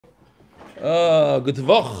Good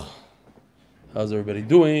Woch. How's everybody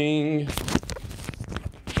doing?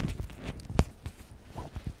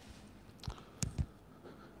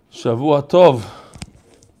 Shavua Tov.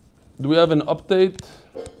 Do we have an update?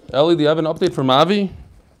 Eli, do you have an update from Avi?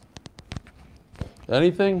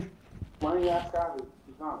 Anything? Why don't you ask Avi?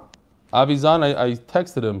 He's on. Avi's on. I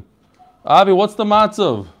texted him. Avi, what's the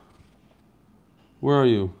matzav? Where are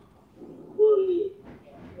you?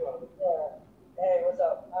 Hey, what's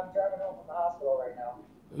up? I'm driving home from the hospital right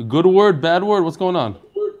now. Good word, bad word? What's going on?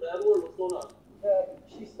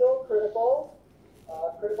 She's still critical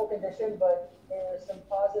condition, but there's some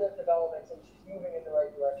positive developments and she's moving in the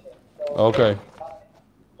right direction. So, Okay.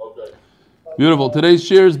 Beautiful. Today's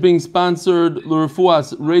share is being sponsored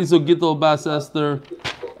L'Refuas Rezo Gittel Bas Esther,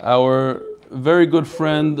 our very good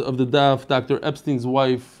friend of the Daf, Dr. Epstein's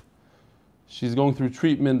wife. She's going through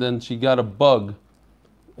treatment and she got a bug,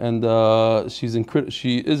 and she is in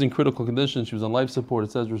critical condition. She was on life support,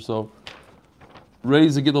 etc. So,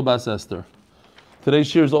 Rezo Gittel Bas Esther. Today's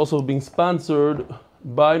share is also being sponsored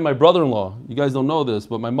by my brother-in-law. You guys don't know this,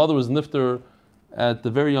 but my mother was nifter at the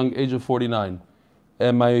very young age of 49.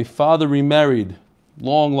 And my father remarried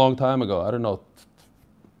long time ago. I don't know,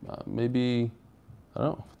 maybe,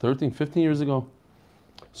 13, 15 years ago.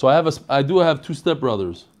 So I do have two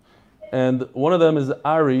stepbrothers. And one of them is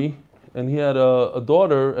Ari, and he had a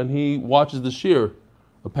daughter, and he watches the shir,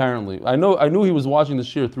 apparently. I knew he was watching the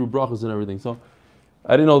shir through brachas and everything, so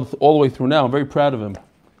I didn't know all the way through now. I'm very proud of him.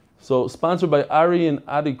 So, sponsored by Ari and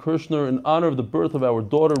Adi Kirshner in honor of the birth of our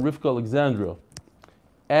daughter, Rivka Alexandra.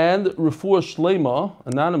 And Refuah Shlema,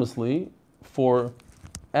 anonymously, for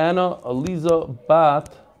Anna Eliza Bat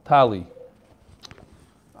Tali.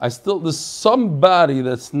 There's somebody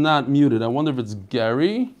that's not muted. I wonder if it's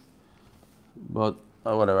Gary, but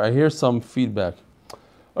whatever. I hear some feedback.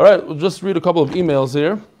 All right, we'll just read a couple of emails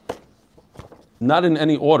here. Not in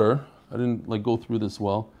any order. I didn't go through this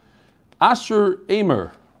well. Asher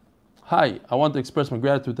Amer. Hi, I want to express my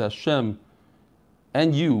gratitude to Hashem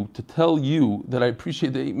and you, to tell you that I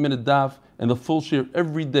appreciate the 8-minute daf and the full share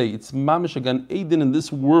every day. It's mamish agan eidin in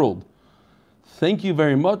this world. Thank you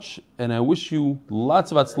very much, and I wish you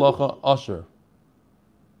lots of atzlacha, Asher.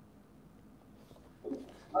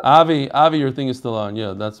 Avi, your thing is still on.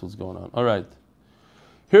 Yeah, that's what's going on. All right.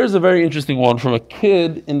 Here's a very interesting one from a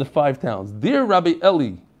kid in the 5 towns. Dear Rabbi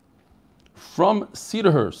Eli, from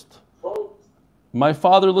Cedarhurst, my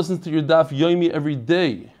father listens to your Daf Yomi every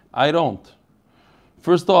day. I don't.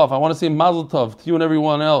 First off, I want to say Mazel Tov to you and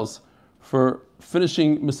everyone else for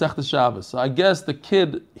finishing Masechta Shabbos. So I guess the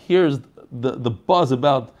kid hears the buzz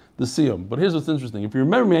about the Siyum. But here's what's interesting. If you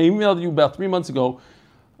remember me, I emailed you about 3 months ago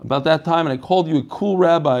about that time, and I called you a cool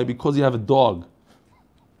rabbi because you have a dog.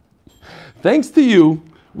 Thanks to you,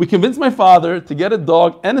 we convinced my father to get a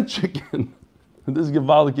dog and a chicken. This is a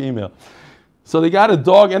Gevalik email. So they got a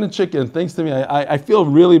dog and a chicken, thanks to me. I feel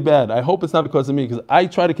really bad. I hope it's not because of me, because I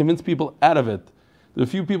try to convince people out of it. A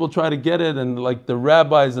few people try to get it, and like the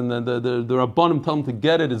rabbis and the rabbanim tell them to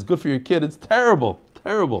get it. It's good for your kid. It's terrible,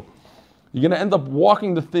 terrible. You're going to end up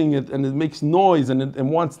walking the thing, and it makes noise, and it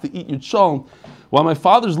wants to eat your chalm. While my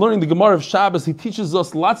father's learning the Gemara of Shabbos, he teaches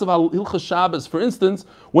us lots of Hilchas Shabbos. For instance,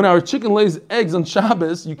 when our chicken lays eggs on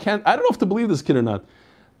Shabbos, you can't, I don't know if to believe this kid or not.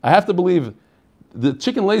 I have to believe the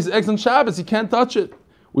chicken lays eggs on Shabbos, you can't touch it.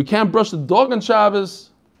 We can't brush the dog on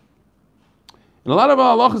Shabbos. And a lot of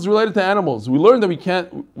our halachas is related to animals. We learned that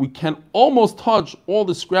we can almost touch all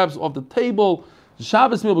the scraps off the table, the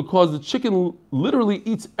Shabbos meal, because the chicken literally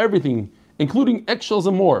eats everything, including eggshells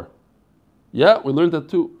and more. Yeah, we learned that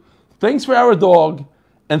too. Thanks for our dog,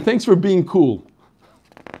 and thanks for being cool.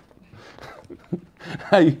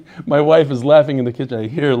 My wife is laughing in the kitchen. I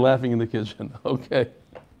hear her laughing in the kitchen. Okay.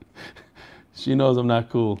 She knows I'm not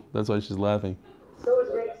cool. That's why she's laughing. So is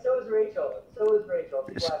Rachel.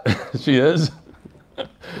 She's laughing. She is?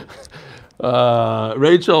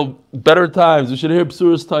 Rachel, better times. We should hear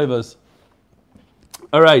B'suras Taivas.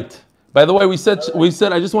 All right. By the way, we said.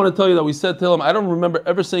 I just want to tell you that we said Tehillim. I don't remember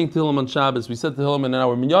ever saying Tehillim on Shabbos. We said Tehillim in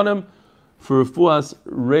our minyanim for Refuas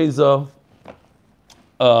Reza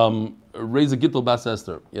Gittel Bas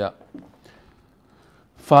Esther. Yeah.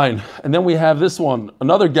 Fine. And then we have this one,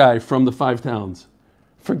 another guy from the 5 towns.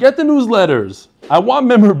 Forget the newsletters. I want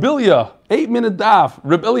memorabilia. 8-minute daf,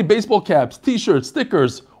 Reb Eli baseball caps, t-shirts,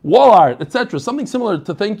 stickers, wall art, etc. Something similar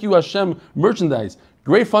to Thank You Hashem merchandise.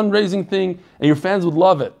 Great fundraising thing, and your fans would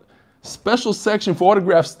love it. Special section for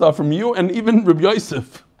autograph stuff from you and even Reb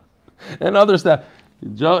Yosef and other staff.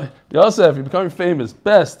 Yosef, you're becoming famous.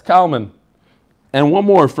 Best, Kalman. And one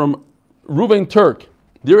more from Ruben Turk.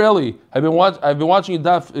 Dear Eli, I've been watching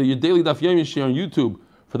your daily Daf Yomi share on YouTube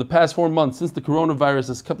for the past 4 months since the coronavirus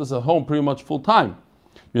has kept us at home pretty much full time.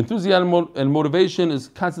 Your enthusiasm and motivation is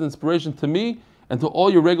constant inspiration to me and to all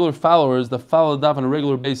your regular followers that follow the Daf on a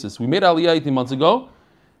regular basis. We made Aliyah 18 months ago,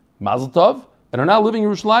 Mazel Tov, and are now living in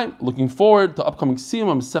Yerushalayim. Looking forward to upcoming Siyum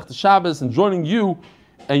on Masechta Shabbos and joining you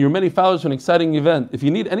and your many followers for an exciting event. If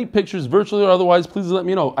you need any pictures, virtually or otherwise, please let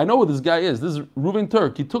me know. I know who this guy is. This is Reuven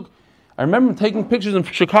Turk. I remember him taking pictures in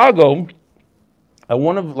Chicago at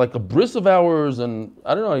one of like a bris of ours, and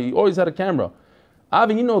I don't know, he always had a camera.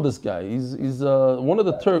 Avi, you know this guy. He's one of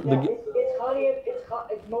the Turk. Yeah,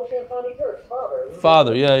 it's Moshe and Fani Turk's father.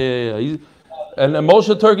 Father, yeah. And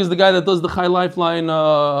Moshe Turk is the guy that does the Chai Lifeline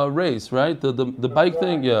race, right? The bike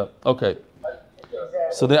thing? Yeah, okay.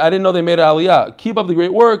 So I didn't know they made Aliyah. Keep up the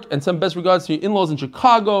great work and send best regards to your in-laws in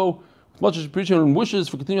Chicago. With much appreciation and wishes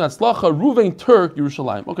for continuing Hatzlacha. Reuven Turk,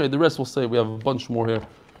 Yerushalayim. Okay, the rest we'll say. We have a bunch more here.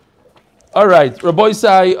 All right, Rabbi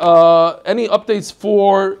Isai, any updates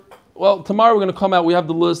for... Well, tomorrow we're going to come out. We have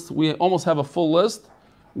the list. We almost have a full list.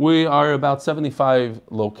 We are about 75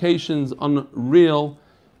 locations. Unreal.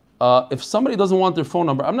 If somebody doesn't want their phone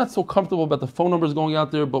number, I'm not so comfortable about the phone numbers going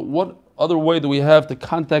out there, but what other way do we have to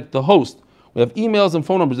contact the host? We have emails and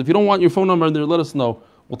phone numbers. If you don't want your phone number in there, let us know.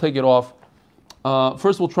 We'll take it off.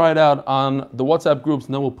 First, we'll try it out on the WhatsApp groups,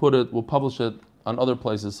 and then we'll publish it on other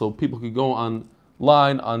places so people can go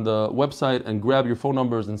online on the website and grab your phone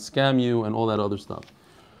numbers and scam you and all that other stuff.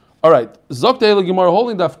 All right. Zok De'ele Gemara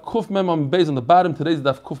holding Daf Kuf Mem on base on the bottom. Today's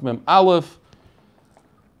Daf Kuf Mem Aleph.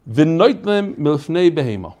 V'noitlem milfnei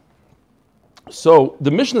behema. So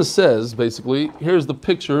the Mishnah says, basically, here's the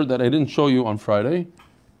picture that I didn't show you on Friday.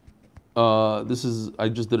 I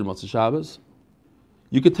just did it Motzei Shabbos.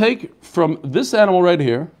 You could take from this animal right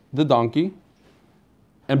here, the donkey,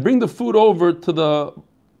 and bring the food over to the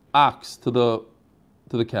ox, to the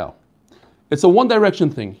cow. It's a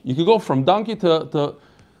one-direction thing. You could go from donkey to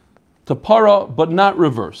para, but not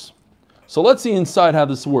reverse. So let's see inside how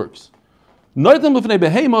this works. You could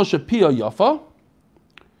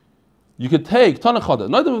take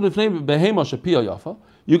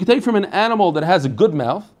from an animal that has a good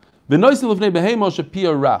mouth, and the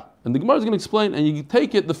Gemara is going to explain, and you can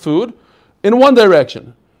take the food, in one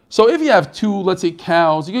direction. So if you have two, let's say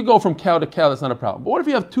cows, you could go from cow to cow, that's not a problem. But what if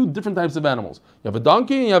you have two different types of animals? You have a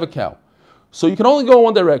donkey and you have a cow. So you can only go in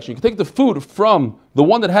one direction. You can take the food from the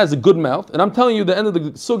one that has a good mouth, and I'm telling you the end of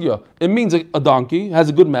the sugya, it means a donkey has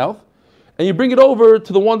a good mouth, and you bring it over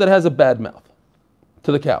to the one that has a bad mouth,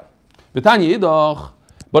 to the cow. But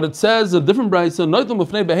it says a different brayso,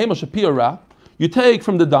 you take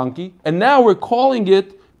from the donkey, and now we're calling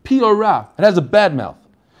it piyara. It has a bad mouth.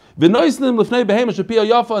 And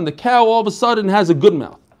the cow all of a sudden has a good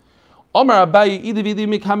mouth. Both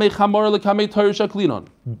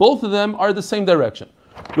of them are the same direction.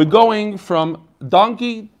 We're going from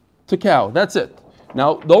donkey to cow. That's it.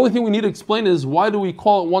 Now, the only thing we need to explain is why do we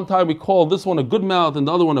call it one time, we call this one a good mouth and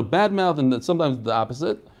the other one a bad mouth, and sometimes the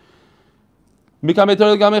opposite. You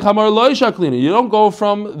don't go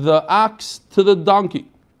from the ox to the donkey.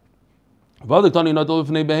 So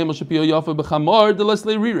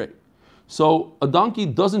a donkey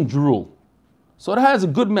doesn't drool. So it has a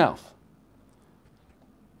good mouth.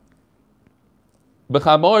 And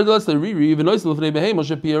then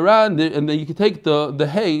you can take the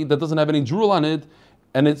hay that doesn't have any drool on it,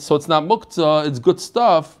 and it's not muktzah, it's good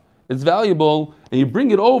stuff, it's valuable, and you bring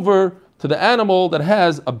it over to the animal that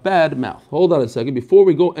has a bad mouth. Hold on a second, before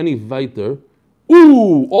we go any weiter.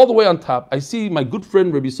 All the way on top, I see my good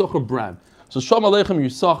friend Rabbi Yisachar Bram. So Shalom Aleichem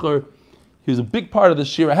Yisachar. He was a big part of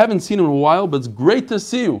this year. I haven't seen him in a while, but it's great to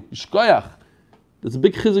see you. Yishkoyach. That's a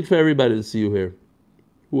big chizuk for everybody to see you here.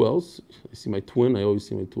 Who else? I see my twin. I always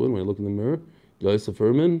see my twin when I look in the mirror. Yosef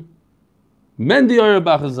Herman. Mendy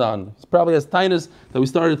Bachazan. It's probably as tinus that we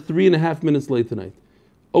started 3.5 minutes late tonight.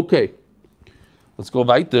 Okay. Let's go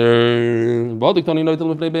weiter.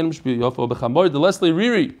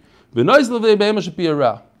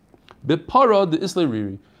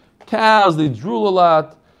 Cows, they drool a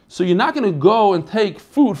lot. So you're not going to go and take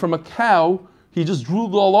food from a cow. He just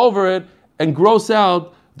drooled all over it and gross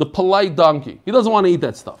out the polite donkey. He doesn't want to eat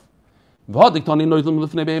that stuff. So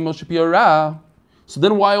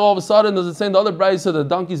then why all of a sudden does it say in the other brayso that the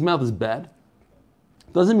donkey's mouth is bad?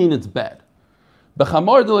 Doesn't mean it's bad. A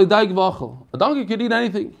donkey could eat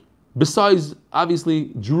anything besides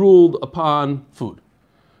obviously drooled upon food.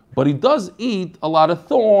 But he does eat a lot of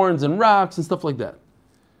thorns and rocks and stuff like that.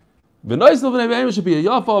 So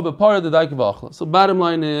bottom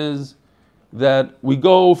line is that we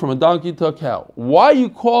go from a donkey to a cow. Why you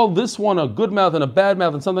call this one a good mouth and a bad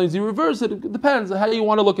mouth, and sometimes you reverse it, it depends on how you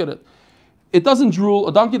want to look at it. it doesn't drool,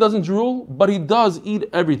 a donkey doesn't drool, but he does eat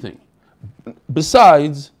everything.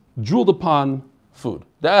 Besides, drooled upon food.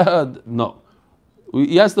 That, no.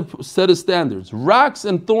 He has to set his standards. Rocks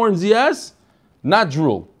and thorns, yes, not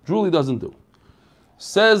drool. Drool he doesn't do.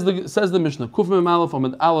 Says the Mishnah, Kuf Mem Aleph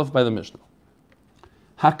Amud Aleph by the Mishnah.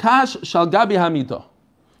 Hakash shal gabi hamita.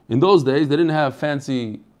 In those days, they didn't have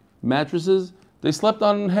fancy mattresses. They slept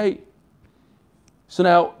on hay. So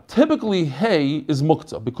now, typically hay is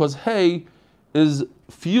muktzah, because hay is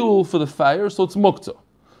fuel for the fire, so it's muktzah.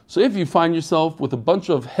 So if you find yourself with a bunch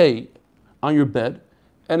of hay on your bed,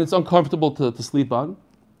 and it's uncomfortable to sleep on,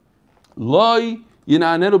 loy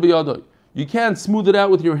yina'aneru biyadoi. You can't smooth it out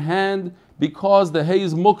with your hand because the hay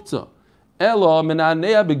is muktzah. Ela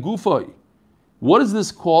mina'anea begufoi. What is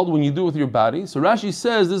this called when you do it with your body? So Rashi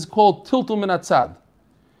says this is called tiltul min hatzad.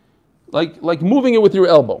 Like moving it with your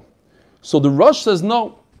elbow. So the Rosh says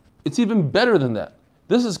no, it's even better than that.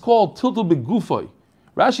 This is called tiltul begufoi.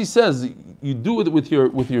 Rashi says you do it with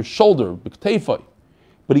your shoulder, b'ktefoi.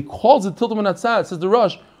 But he calls it tiltul min hatzad. Says the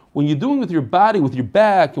Rosh, when you're doing it with your body, with your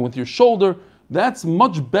back, and with your shoulder, that's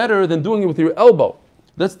much better than doing it with your elbow.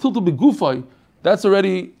 That's tiltul begufoi. That's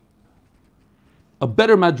already a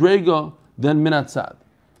better madrega than min hatzad.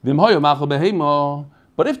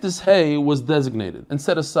 But if this hay was designated and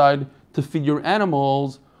set aside to feed your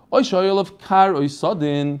animals, just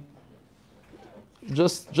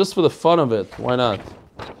for the fun of it, why not?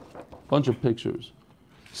 Bunch of pictures.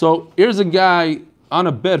 So here's a guy on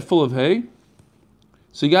a bed full of hay.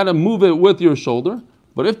 So you got to move it with your shoulder.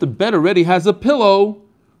 But if the bed already has a pillow,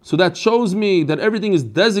 so that shows me that everything is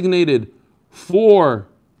designated for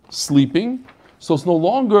sleeping. So it's no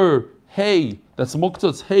longer hay that's muktzah,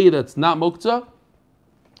 it's hay that's not muktzah.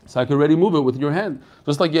 So I can already move it with your hand.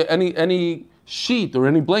 Just like any sheet or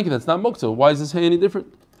any blanket that's not muktzah. Why is this hay any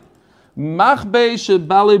different? Machbei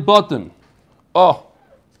shebale bottom. Oh,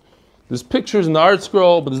 there's pictures in the art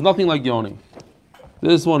scroll, but there's nothing like Yoni.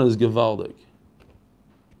 This one is gewaldig.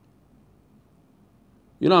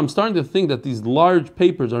 You know, I'm starting to think that these large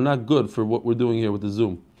papers are not good for what we're doing here with the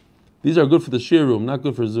Zoom. These are good for the shir room, not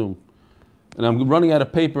good for Zoom. And I'm running out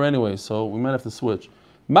of paper anyway, so we might have to switch.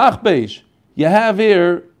 Machbeish, you have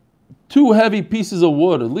here two heavy pieces of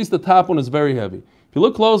wood. At least the top one is very heavy. If you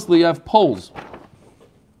look closely, you have poles.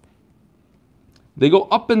 They go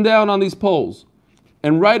up and down on these poles.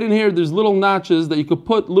 And right in here, there's little notches that you could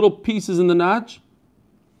put little pieces in the notch.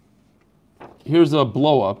 Here's a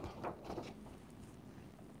blow up.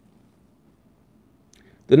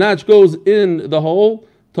 The notch goes in the hole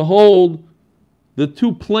to hold the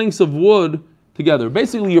two planks of wood together.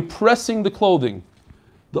 Basically, you're pressing the clothing.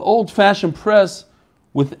 The old-fashioned press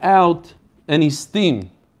without any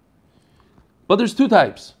steam. But there's two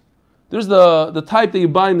types. There's the type that you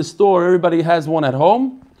buy in the store. Everybody has one at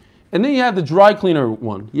home. And then you have the dry cleaner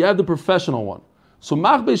one. You have the professional one. So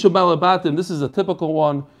machbei shebal batim, this is a typical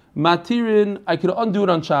one. Matirin, I could undo it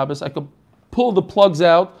on Shabbos. I could pull the plugs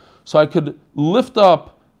out so I could lift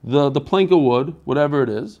up the plank of wood, whatever it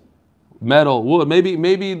is. Metal, wood. Maybe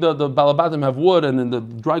the balabatim have wood and in the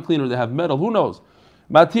dry cleaner they have metal. Who knows?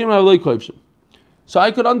 So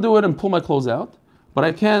I could undo it and pull my clothes out, but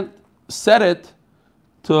I can't set it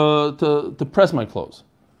to press my clothes.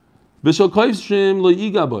 But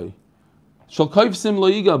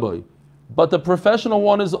the professional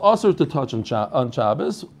one is also to touch on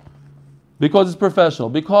Shabbos because it's professional,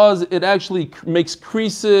 because it actually makes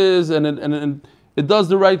creases and it does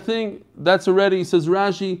the right thing. That's already, says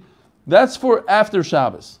Rashi, that's for after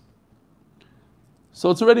Shabbos. So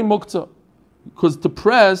it's already muktzah. Because to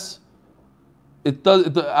press, it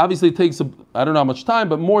obviously takes, I don't know how much time,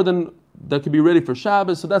 but more than that could be ready for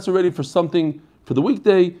Shabbos. So that's already for something for the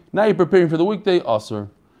weekday. Now you're preparing for the weekday, asr.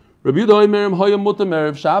 Rabbi Yehuda Omerim Hoya Mutam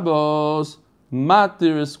Erev Shabbos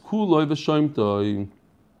Matiris Kuloi V'Shoimtoi.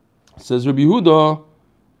 Says Rabbi Yehuda,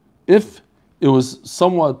 if it was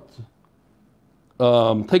somewhat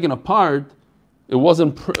taken apart, it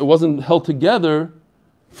wasn't held together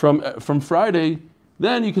from Friday,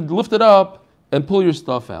 then you could lift it up and pull your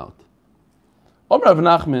stuff out. Omer Rav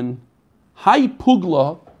Nachman, Hai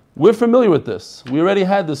Pugla, we're familiar with this. We already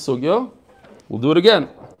had this sugya. We'll do it again.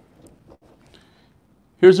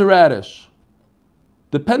 Here's a radish.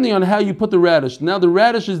 Depending on how you put the radish. Now the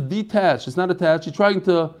radish is detached, it's not attached. You're trying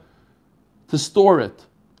to store it.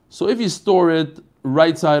 So if you store it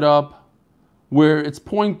right side up, where it's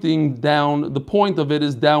pointing down, the point of it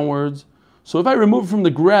is downwards. So if I remove it from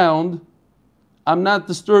the ground, I'm not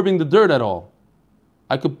disturbing the dirt at all.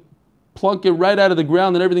 I could plunk it right out of the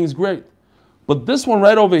ground and everything's great. But this one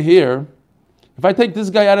right over here, if I take this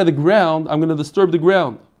guy out of the ground, I'm going to disturb the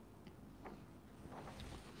ground.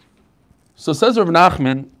 So says Rav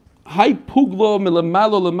Nachman, Hai puglo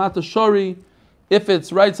milamalo lemata shori. If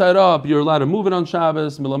it's right side up, you're allowed to move it on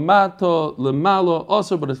Shabbos. Milamato lemalo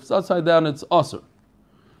osir, but if it's upside down, it's osir.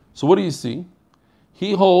 So what do you see?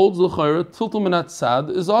 He holds l'chayra tiltul minat sad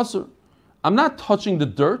is osir. I'm not touching the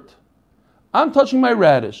dirt. I'm touching my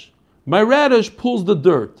radish. My radish pulls the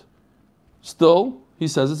dirt. Still, he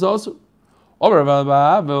says it's osir.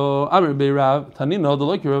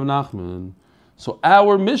 So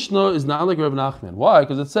our Mishnah is not like Rav Nachman. Why?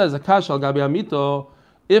 Because it says Akash al gabi amito.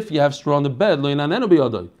 If you have straw on the bed,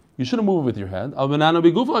 you shouldn't move it with your hand. You're allowed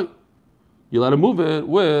to move it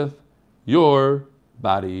with your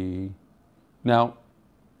body. Now,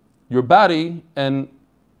 your body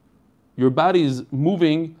is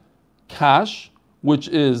moving kash, which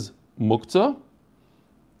is muktzah,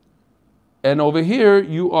 and over here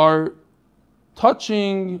you are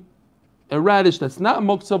touching a radish that's not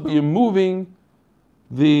muktzah, but you're moving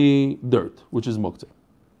the dirt, which is muktzah.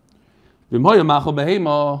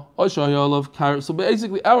 So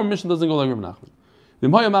basically, our mission doesn't go like Rav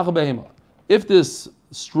Nachman. If this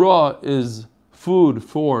straw is food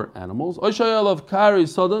for animals, or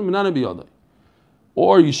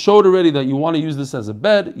you showed already that you want to use this as a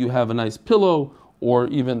bed, you have a nice pillow or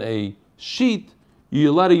even a sheet, you're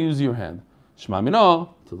allowed to use your hand. So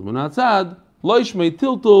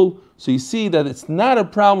you see that it's not a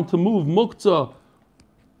problem to move muktzah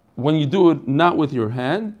when you do it not with your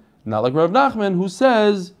hand. Not like Rav Nachman, who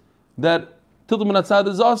says that tiltul min hatzad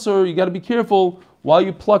is asur. You got to be careful while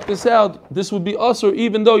you pluck this out. This would be asur,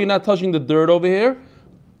 even though you're not touching the dirt over here.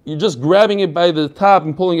 You're just grabbing it by the top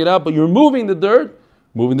and pulling it out, but you're moving the dirt.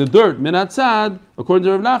 Moving the dirt min hatzad, according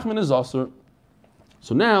to Rav Nachman, is asur.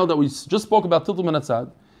 So now that we just spoke about tiltul min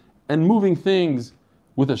hatzad and moving things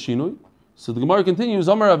with a shinui, so the Gemara continues.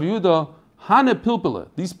 Amar Rav Yehuda, hane pilpele,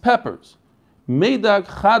 these peppers, meidak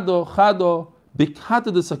chado.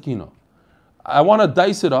 I want to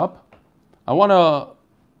dice it up. I want to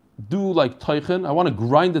do like teichen. I want to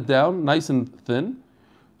grind it down nice and thin.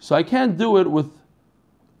 So I can't do it with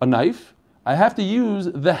a knife. I have to use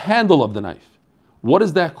the handle of the knife. What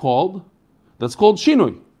is that called? That's called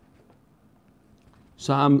shinui.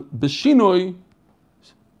 So I'm b'shinui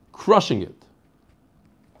crushing it.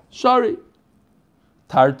 Shari.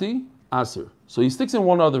 Tarti aser. So he sticks in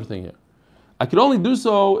one other thing here. I can only do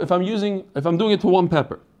so if I'm doing it to one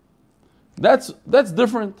pepper. That's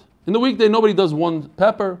different. In the weekday, nobody does one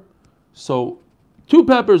pepper. So 2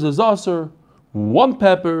 peppers is aser, 1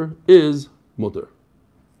 pepper is mutter.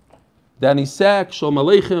 Danny Sack, Shalom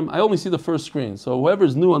Aleichem. I only see the first screen. So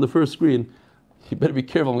whoever's new on the first screen, you better be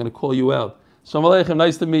careful. I'm going to call you out. Shalom Aleichem,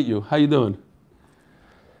 nice to meet you. How you doing?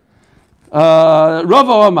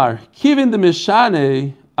 Rava Omar, Kivin de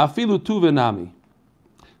Mishane, Afilu Tuvenami.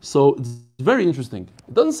 So it's very interesting.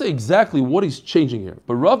 It doesn't say exactly what he's changing here.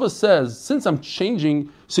 But Rava says, since I'm changing,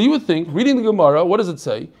 so you would think, reading the Gemara, what does it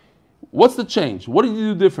say? What's the change? What did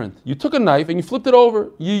you do different? You took a knife and you flipped it over.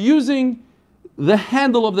 You're using the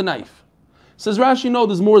handle of the knife. Says Rashi, no,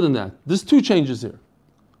 there's more than that. There's 2 changes here.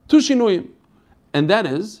 2 shinuyim. And that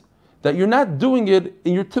is that you're not doing it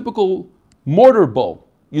in your typical mortar bowl.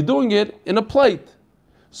 You're doing it in a plate.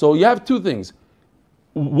 So you have 2 things.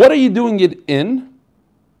 What are you doing it in?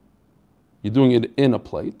 You're doing it in a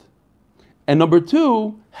plate. And number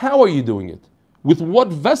 2, how are you doing it? With what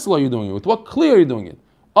vessel are you doing it? With what kli are you doing it?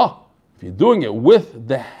 If you're doing it with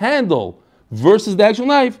the handle versus the actual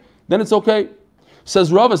knife, then it's okay.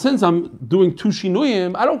 Says Rava, since I'm doing 2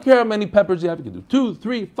 shinuyim, I don't care how many peppers you have. You can do 2,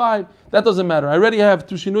 3, 5. That doesn't matter. I already have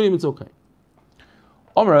 2 shinuyim. It's okay.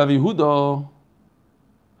 Omer Rav Yehuda.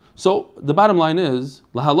 So the bottom line is,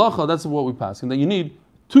 lahalacha, that's what we pass, and that you need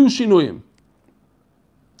 2 shinuyim.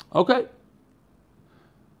 Okay.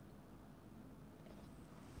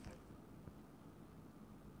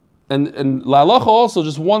 And lahalacha also,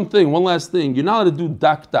 just one last thing. You're not allowed to do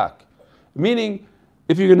dak. Meaning,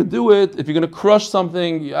 if you're going to do it, if you're going to crush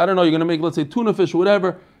something, I don't know, you're going to make, let's say, tuna fish or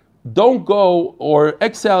whatever, don't go, or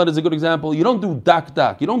egg salad is a good example, you don't do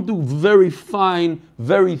dak. You don't do very fine,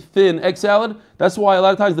 very thin egg salad. That's why a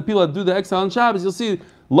lot of times the people that do the egg salad on Shabbos, you'll see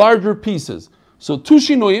larger pieces. So 2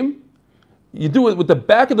 shinuyim, you do it with the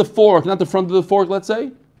back of the fork, not the front of the fork, let's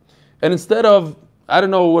say. And instead of, I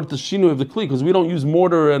don't know what the shinui of the kli, because we don't use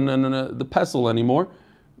mortar and the pestle anymore,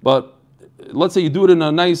 but let's say you do it in a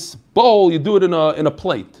nice bowl, you do it in a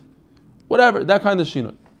plate. Whatever, that kind of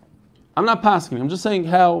shinui. I'm not passing. I'm just saying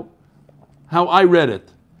how I read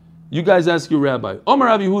it. You guys ask your rabbi. Omar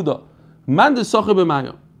Rav Yehuda, man de socher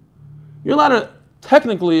b'mayim. You're allowed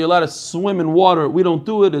to swim in water. We don't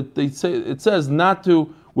do it. It says not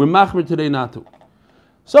to. We're machmir today not to.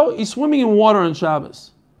 So he's swimming in water on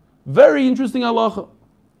Shabbos. Very interesting halacha.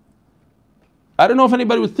 I don't know if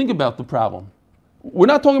anybody would think about the problem. We're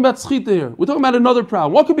not talking about schita here. We're talking about another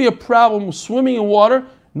problem. What could be a problem with swimming in water?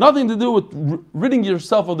 Nothing to do with ridding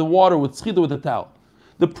yourself of the water with schita with a towel.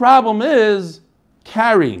 The problem is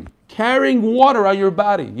carrying water on your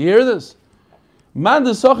body. You hear this?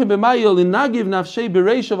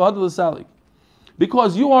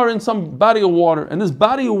 Because you are in some body of water, and this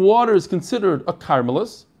body of water is considered a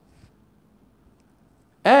carmelis,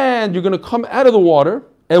 and you're going to come out of the water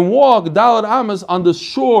and walk Dalat Amas on the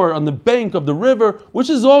shore, on the bank of the river, which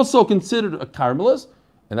is also considered a carmelis,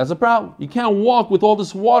 and that's a problem. You can't walk with all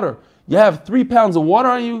this water. You have 3 pounds of water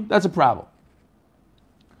on you, that's a problem.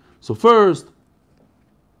 So first,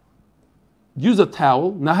 use a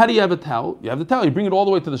towel. Now how do you have a towel? You have the towel, you bring it all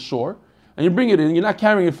the way to the shore, and you bring it in, you're not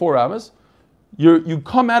carrying it 4 hours. You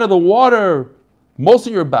come out of the water, most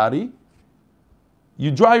of your body, you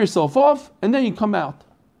dry yourself off, and then you come out.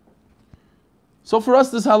 So for us,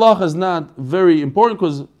 this halacha is not very important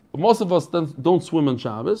because most of us don't swim on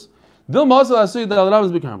Shabbos. That's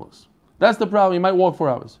the problem. You might walk 4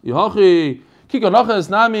 hours.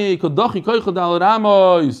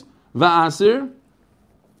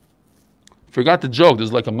 Forgot the joke.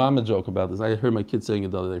 There's like a mama joke about this. I heard my kids saying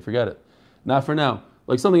it the other day. Forget it. Not for now.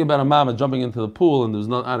 Like something about a mama jumping into the pool and there's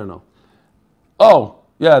no, I don't know. Oh,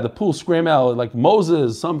 yeah, the pool scream out like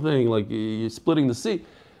Moses, something like you're splitting the sea.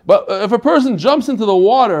 But if a person jumps into the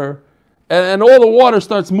water and all the water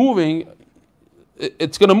starts moving,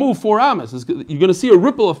 it's going to move 4 amas. You're going to see a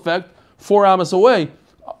ripple effect 4 amas away.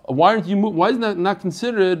 Why isn't that not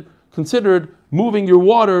considered moving your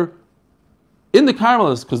water in the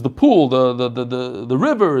Carmelis? Because the pool, the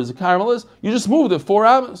river is a Carmelis. You just moved it 4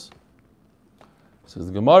 amas. Says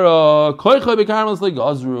the Gemara, Koichai be Carmelis like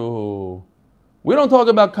Gazru. We don't talk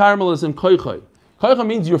about Carmelis and Koichai. Koichai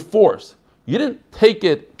means you're forced. You didn't take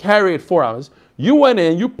it, carry it 4 hours. You went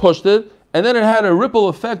in, you pushed it, and then it had a ripple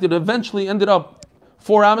effect. It eventually ended up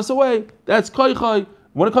 4 amas away. That's koichai.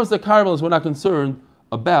 When it comes to carmelis, we're not concerned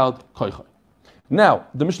about koichai. Now,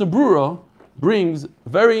 the Mishnah Brura brings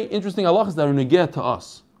very interesting halachas that are negeh to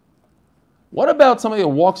us. What about somebody that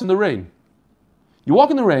walks in the rain? You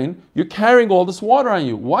walk in the rain, you're carrying all this water on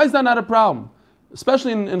you. Why is that not a problem?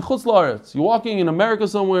 Especially in Chutz La'aretz. You're walking in America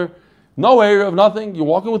somewhere, no area of nothing, you're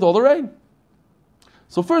walking with all the rain.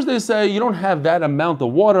 So first they say you don't have that amount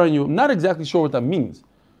of water on you. I'm not exactly sure what that means.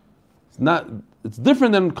 It's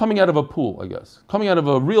different than coming out of a pool, I guess. Coming out of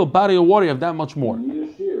a real body of water, you have that much more. You need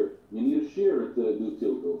a shear to do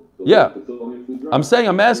tiltul. So yeah.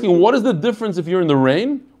 I'm asking, what is the difference if you're in the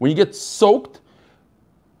rain? When you get soaked,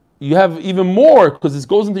 you have even more because it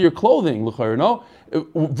goes into your clothing, no?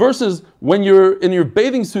 Versus when you're in your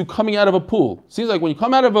bathing suit coming out of a pool. Seems like when you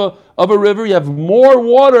come out of a river, you have more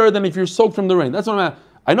water than if you're soaked from the rain. That's what I'm at.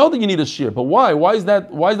 I know that you need a shear, but why? Why is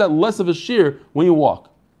that less of a shear when you walk?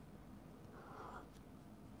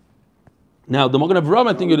 Now the Magen Avraham,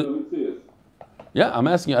 I think yeah, I'm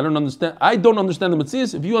asking you, I don't understand. I don't understand the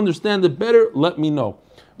Metzias. If you understand it better, let me know.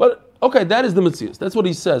 But okay, that is the Metzias. That's what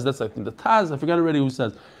he says. That's I think the Taz, I forgot already who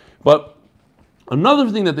says. But another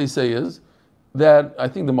thing that they say is that I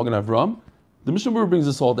think the Magen Avraham, the Mishnah Berurah brings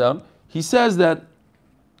this all down. He says that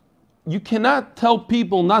you cannot tell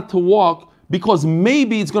people not to walk because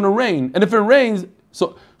maybe it's going to rain. And if it rains,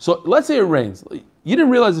 so let's say it rains. You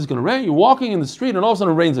didn't realize it's going to rain. You're walking in the street and all of a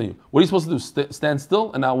sudden it rains on you. What are you supposed to do? Stand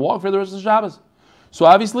still and not walk for the rest of the Shabbos? So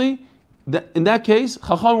obviously, in that case,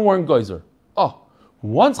 Chacham weren't geyser. Oh,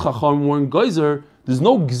 once Chacham weren't geyser, there's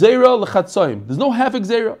no gzeira lechatzayim. There's no half a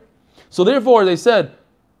gzeira. So therefore, they said,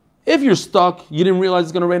 if you're stuck, you didn't realize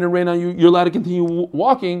it's going to rain on you, you're allowed to continue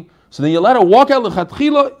walking. So then you're allowed to walk out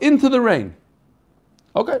lechatchila into the rain.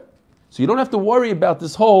 Okay. So you don't have to worry about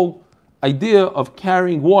this whole idea of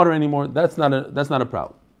carrying water anymore. That's not a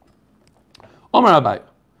problem. Omar Abai,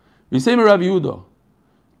 Yisei Rav Yehuda,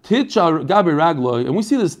 Titcha Gabi Ragloi, and we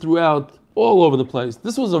see this throughout all over the place.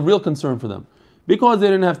 This was a real concern for them because they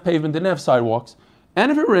didn't have pavement, they didn't have sidewalks,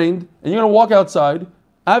 and if it rained and you're going to walk outside,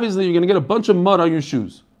 obviously you're going to get a bunch of mud on your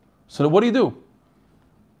shoes. So what do?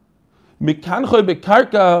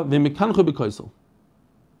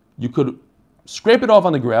 You could scrape it off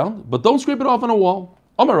on the ground, but don't scrape it off on a wall.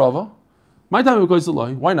 Amarava, my time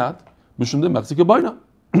why not?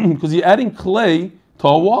 Because you're adding clay to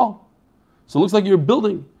a wall. So it looks like you're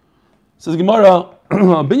building. Says Gemara,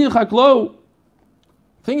 binyan chaklo.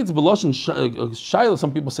 I think it's beloshin shaila.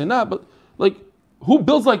 Some people say not, but like, who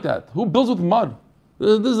builds like that? Who builds with mud?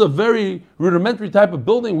 This is a very rudimentary type of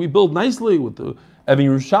building. We build nicely with the Evan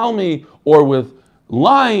Yerushalmi or with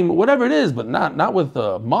lime, whatever it is, but not with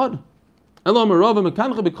mud. That's not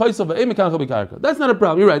a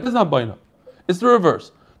problem. You're right. That's not baina. It's the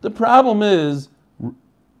reverse. The problem is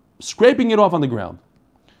scraping it off on the ground.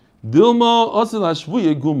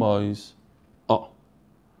 Oh,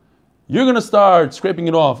 you're going to start scraping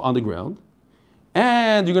it off on the ground,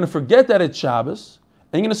 and you're going to forget that it's Shabbos,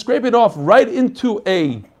 and you're going to scrape it off right into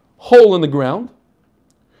a hole in the ground,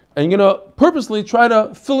 and you're going to purposely try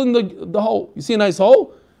to fill in the hole. You see a nice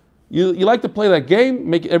hole? You like to play that game,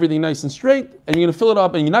 make everything nice and straight, and you're going to fill it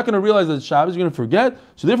up, and you're not going to realize that it's Shabbos, you're going to forget.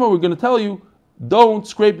 So therefore, we're going to tell you, don't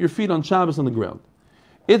scrape your feet on Shabbos on the ground.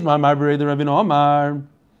 So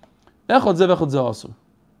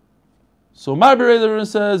my Bereder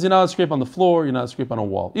says, you're not allowed to scrape on the floor, you're not allowed to scrape on a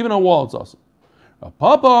wall. Even on a wall, it's awesome.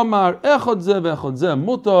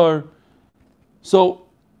 So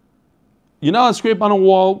you're not allowed to scrape on a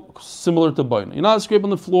wall, similar to Baina. You're not allowed to scrape on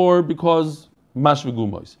the floor because Mashve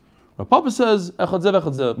Gumois. Papa says,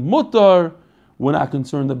 mutar, we're not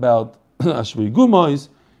concerned about Ashvi Gumois,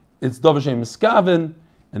 it's Dovashem Miskaven,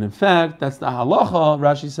 and in fact, that's the halacha,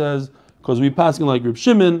 Rashi says, because we passing like Reb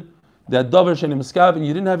Shimon, that Dovashem Miskaven,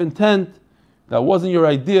 you didn't have intent, that wasn't your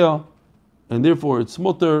idea, and therefore it's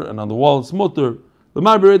mutar, and on the wall it's mutar. But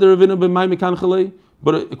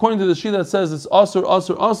according to the Shia that says it's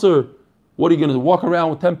asur, what are you going to walk around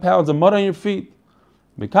with 10 pounds of mud on your feet?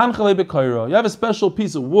 You have a special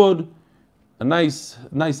piece of wood, a nice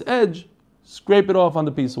edge, scrape it off on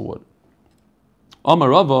the piece of wood. So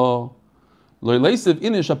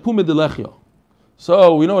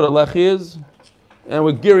we know what a lech is, and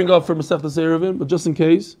we're gearing up for Masechtas Eruvin, but just in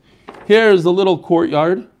case, here's the little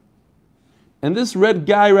courtyard, and this red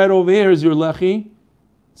guy right over here is your lechi.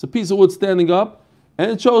 It's a piece of wood standing up,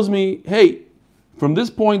 and it shows me, hey, from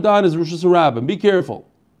this point on is Rosh Hashanah, be careful.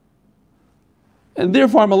 And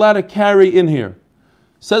therefore I'm allowed to carry in here.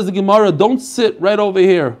 Says the Gemara, don't sit right over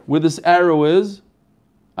here where this arrow is.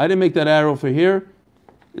 I didn't make that arrow for here.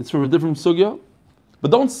 It's from a different sugya.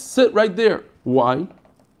 But don't sit right there. Why?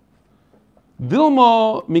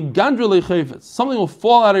 Dilma migandra lechefetz. Something will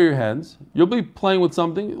fall out of your hands. You'll be playing with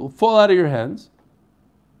something. It will fall out of your hands.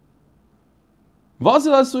 You'll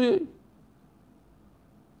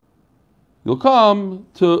come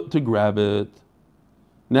to grab it.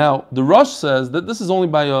 Now, the Rosh says that this is only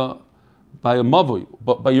by a mavui,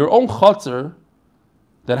 but by your own chutzner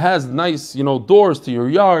that has nice, doors to your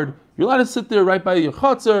yard, you're allowed to sit there right by your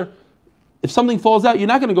chutzner. If something falls out, you're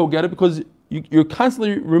not going to go get it because you're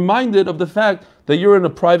constantly reminded of the fact that you're in a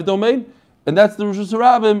private domain, and that's the Rosh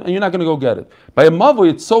Hashanah, and you're not going to go get it. By a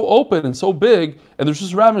mavui, it's so open and so big, and the Rosh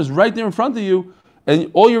Hashanah is right there in front of you, and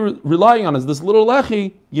all you're relying on is this little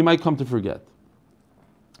lechi, you might come to forget.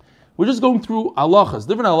 We're just going through halachas,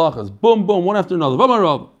 different halachas, boom, boom, one after another.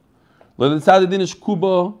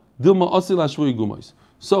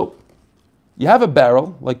 So, you have a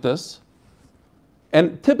barrel like this,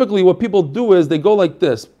 and typically what people do is they go like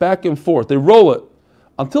this, back and forth. They roll it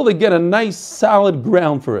until they get a nice solid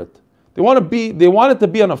ground for it. They want it to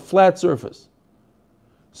be on a flat surface.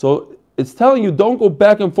 So it's telling you don't go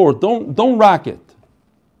back and forth, don't rock it.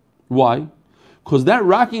 Why? Because that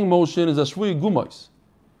rocking motion is a shvui gumais.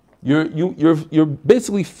 You're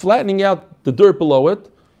basically flattening out the dirt below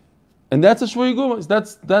it, and that's a shvui gumais.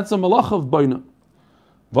 That's a malach of baina.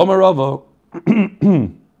 V'amarava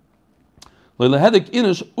leilahedek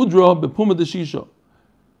inish udra bepuma deshisha.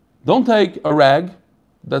 Don't take a rag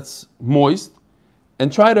that's moist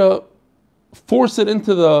and try to force it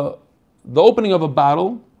into the opening of a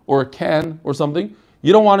bottle or a can or something.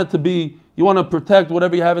 You don't want it to be. You want to protect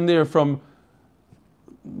whatever you have in there from.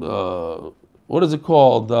 What is it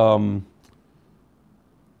called?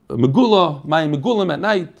 Megula, my megulim at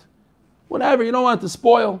night. Whatever, you don't want it to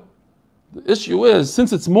spoil. The issue is,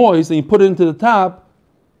 since it's moist and you put it into the top,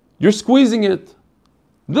 you're squeezing it.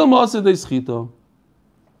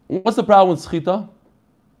 What's the problem with schita?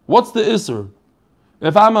 What's the isser?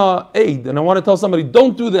 If I'm a aid and I want to tell somebody,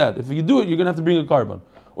 don't do that. If you do it, you're going to have to bring a carbon.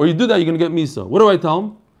 Or you do that, you're going to get misa. What do I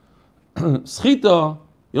tell them? Schita,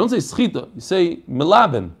 you don't say schita, you say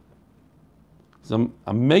melaben. So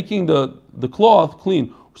I'm making the cloth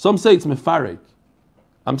clean. Some say it's mefarek.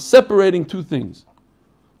 I'm separating two things.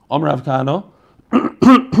 Amar Rav Kahana,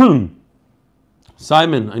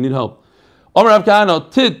 Simon, I need help. Amar Rav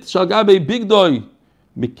Kahana, tit shalgabe bigdoi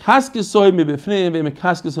mikaskisoy mibefneim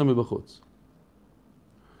ve'mikaskisoy mibachutz.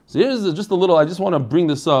 So here's just a little. I just want to bring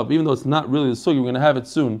this up, even though it's not really the sugi. We're going to have it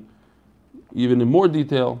soon, even in more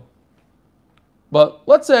detail. But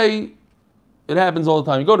let's say it happens all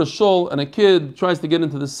the time. You go to shul and a kid tries to get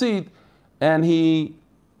into the seat and he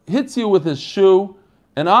hits you with his shoe,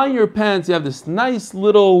 and on your pants you have this nice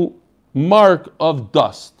little mark of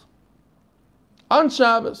dust. on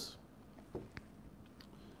Shabbos.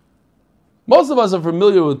 Most of us are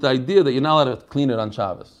familiar with the idea that you're not allowed to clean it on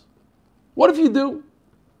Shabbos. What if you do?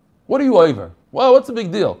 What are you over? Well, what's the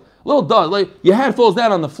big deal? A little dust, like your hat falls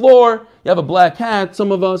down on the floor, you have a black hat,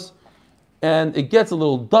 some of us, and it gets a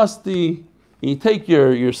little dusty, and you take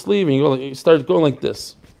your sleeve and you start going like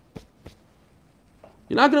this.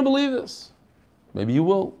 You're not going to believe this. Maybe you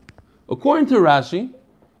will. According to Rashi,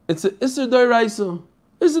 it's an Isser D'Oraisa.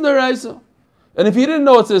 Isser D'Oraisa. And if you didn't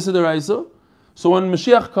know it's Isser D'Oraisa, so when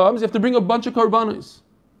Mashiach comes, you have to bring a bunch of karbanos.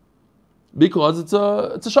 Because it's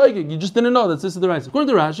a shaygig. You just didn't know that's Isser D'Oraisa. According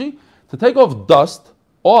to Rashi, to take off dust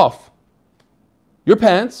off your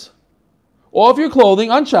pants, off your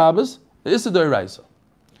clothing on Shabbos, Isser D'Oraisa.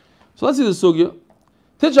 So let's see the sugya.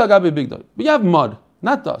 Titcha agabe big day. But you have mud,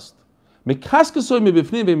 not dust. You're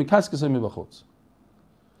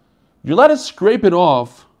allowed to scrape it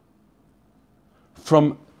off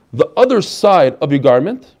from the other side of your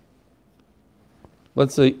garment,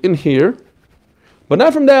 let's say in here, but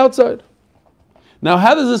not from the outside. Now,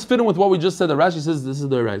 how does this fit in with what we just said? That Rashi says this is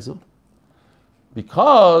the Eraisa.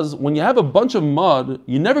 Because when you have a bunch of mud,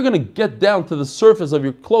 you're never going to get down to the surface of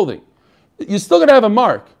your clothing. You're still going to have a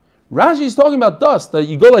mark. Rashi is talking about dust, that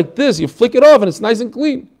you go like this, you flick it off, and it's nice and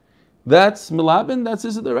clean. That's milabin, that's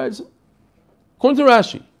Issa D'Oraisa. According to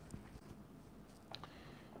Rashi.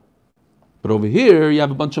 But over here, you have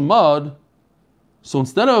a bunch of mud, so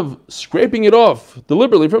instead of scraping it off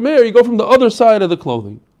deliberately from here, you go from the other side of the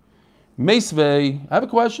clothing. Meisvei, I have a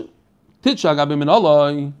question. If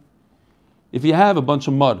you have a bunch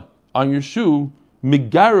of mud on your shoe,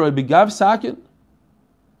 migaroi bigav sakin.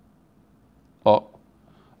 Oh,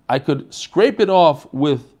 I could scrape it off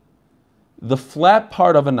with the flat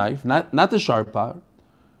part of a knife, not the sharp part.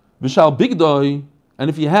 Vishal bigdoi, and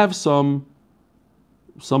if you have some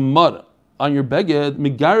mud on your beged,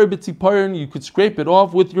 migaroi b'tziparin, you could scrape it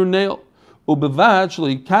off with your nail. Ubevad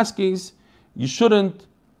shlei kaskes, you shouldn't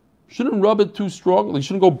rub it too strongly. You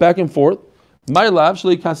shouldn't go back and forth. My lab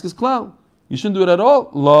shlei kaskes klal. You shouldn't do it at all.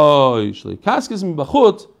 Lo shlei kaskes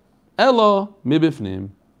mibachut elo mibifnim.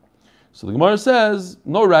 So the Gemara says,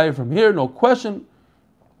 no raya from here, no question.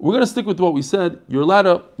 We're going to stick with what we said. You're allowed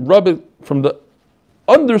to rub it from the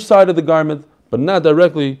underside of the garment, but not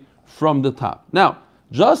directly from the top. Now,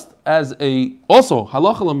 just as also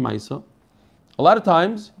halacha l'maisa, a lot of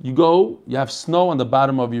times you have snow on the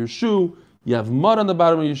bottom of your shoe, you have mud on the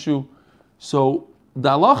bottom of your shoe. So the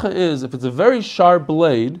halacha is, if it's a very sharp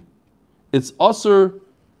blade, it's usher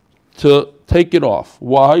to take it off.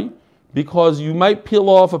 Why? Because you might peel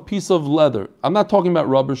off a piece of leather. I'm not talking about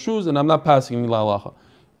rubber shoes, and I'm not passing any halacha.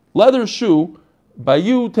 Leather shoe, by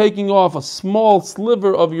you taking off a small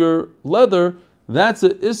sliver of your leather, that's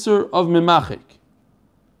an isser of mimachik.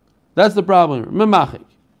 That's the problem here, mimachik.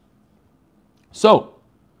 So,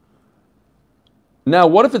 now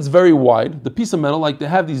what if it's very wide, the piece of metal, like they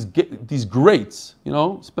have these grates,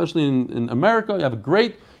 especially in America, you have a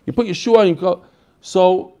grate, you put your shoe on, you go.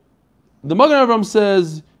 So, the Magen Avraham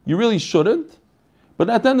says, you really shouldn't, but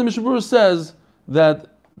at the end the Mishnah Berurah says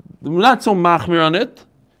that we're not so machmir on it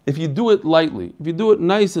if you do it lightly. If you do it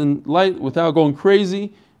nice and light without going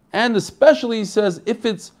crazy, and especially he says if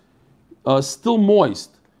it's still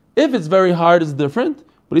moist. If it's very hard, it's different,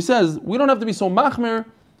 but he says we don't have to be so machmir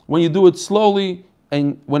when you do it slowly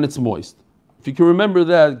and when it's moist. If you can remember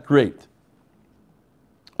that, great.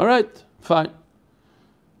 All right, fine.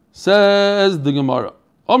 Says the Gemara.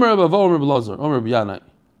 Omer Rabba Omer Belazar, Omer B'Yanai.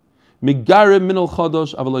 Migarim minal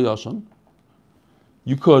chadosh avalo yashan.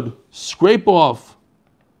 You could scrape off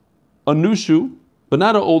a new shoe, but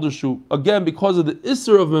not an older shoe. Again, because of the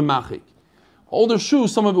isser of memachik. Older shoe,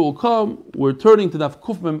 some of it will come. We're turning to Daf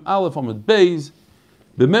Kuf Mem Aleph Amud Beis.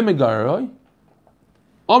 B'mem migaroi.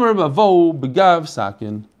 Omer bavo begav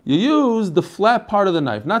sakin. You use the flat part of the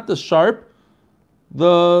knife, not the sharp,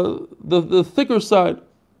 the thicker side.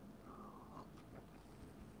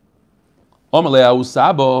 And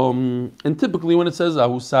typically when it says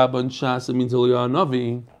ahusaba and shas, it means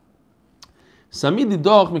navi.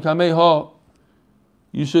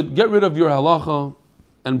 You should get rid of your halacha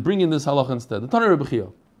and bring in this halacha instead. The Tana Rebbe Chia.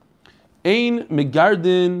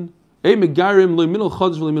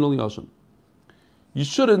 You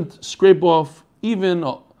shouldn't scrape off even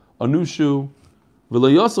a new shoe. So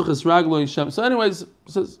anyways,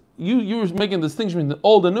 says you're making a distinction between the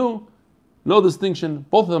old and new. No distinction.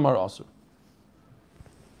 Both of them are asur.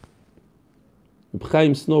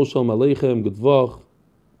 Snow Shalom Aleichem, good vach.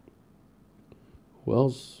 Who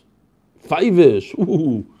else? Five-ish.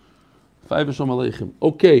 Five-ish Shalom Aleichem.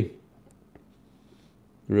 Okay.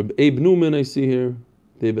 Rabbi Abe Newman I see here.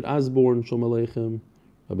 David Osborne, Shalom Aleichem.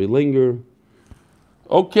 Rabbi Langer.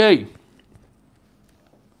 Okay.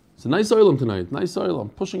 It's a nice oilam tonight. Nice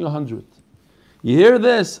oilam. Pushing 100. You hear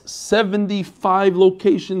this? 75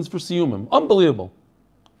 locations for Siyumim. Unbelievable.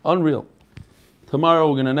 Unreal. Tomorrow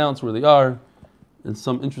we're going to announce where they are and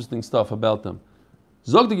some interesting stuff about them.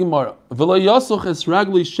 Zog the Gemara. V'lo yasoch es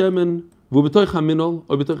ragli shemen v'betoich haminol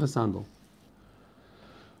or betoich hasandal.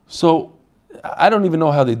 So, I don't even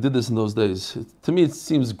know how they did this in those days. To me it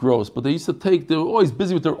seems gross, but they used to they were always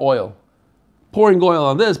busy with their oil. Pouring oil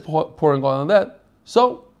on this, pouring oil on that.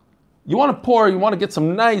 So, you want to get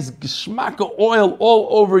some nice geschmacka oil all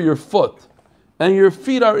over your foot. And your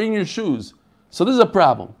feet are in your shoes. So this is a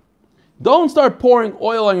problem. Don't start pouring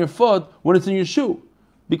oil on your foot when it's in your shoe.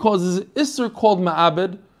 Because there's an isser called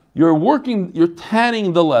ma'abed. You're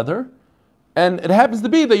tanning the leather. And it happens to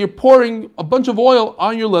be that you're pouring a bunch of oil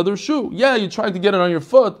on your leather shoe. Yeah, you're trying to get it on your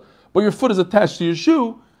foot, but your foot is attached to your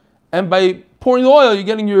shoe. And by pouring the oil, you're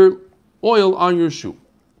getting your oil on your shoe.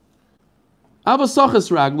 What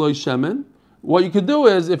you could do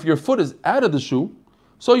is, if your foot is out of the shoe,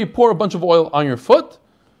 so you pour a bunch of oil on your foot,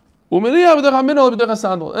 and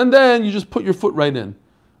then you just put your foot right in.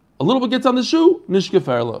 A little bit gets on the shoe,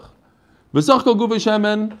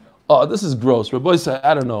 oh, this is gross. Rabbi said,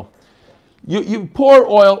 I don't know. You pour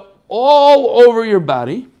oil all over your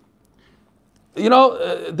body. You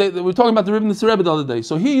know, they were talking about the Rebbe the other day.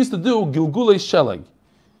 So he used to do gilgulei sheleg.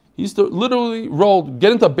 He used to literally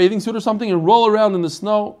get into a bathing suit or something and roll around in the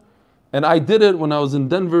snow. And I did it when I was in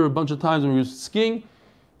Denver a bunch of times when we were skiing.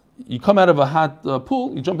 You come out of a hot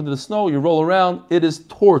pool, you jump into the snow, you roll around. It is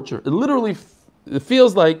torture. It literally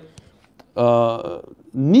feels like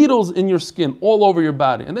needles in your skin all over your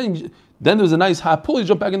body. And then there's a nice hot pool, you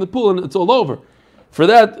jump back in the pool and it's all over. For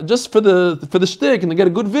that, just for the shtick and to get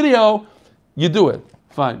a good video, you do it.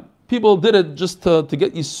 Fine. People did it just to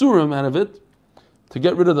get yisurim out of it, to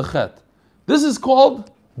get rid of the chet. This is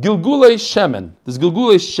called gilgulei shemen. This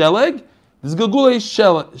gilgulei sheleg, this gilgulei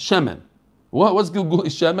shemen. What's gilgulei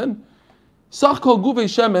shemen? Sach kol guvei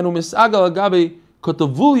shemen u'misagal agabe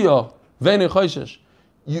kotavulya v'nei choishesh.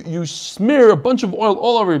 You smear a bunch of oil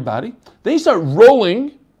all over your body. Then you start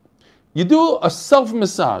rolling. You do a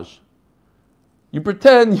self-massage. You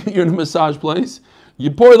pretend you're in a massage place.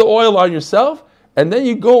 You pour the oil on yourself, and then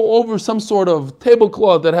you go over some sort of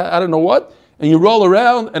tablecloth that I don't know what, and you roll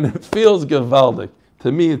around, and it feels gewaldig.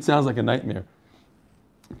 To me, it sounds like a nightmare.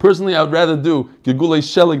 Personally, I would rather do gilgulei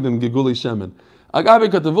sheleg than gilgulei shemen. Agabe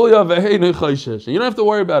katavulya v'hei choishesh. You don't have to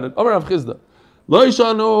worry about it. Amar Rav Chizda. Lo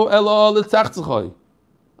yishanu elo l'tzachtzachoi.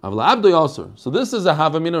 Avla abdo yaser. So this is a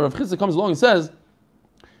havamina. Rav Chizda comes along and says,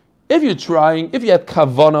 if you had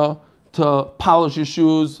kavana to polish your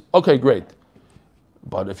shoes, okay, great.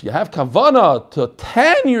 But if you have kavana to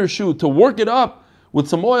tan your shoe, to work it up with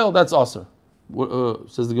some oil, that's aser.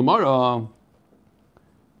 Says the Gemara,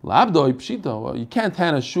 labdoi pshita. You can't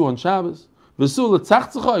tan a shoe on Shabbos. What,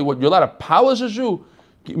 you're allowed to polish a shoe?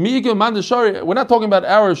 We're not talking about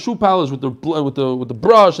our shoe polish with the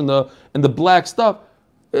brush and the black stuff.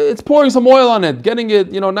 It's pouring some oil on it, getting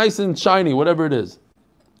it nice and shiny, whatever it is.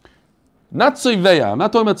 Not tzoveya. I'm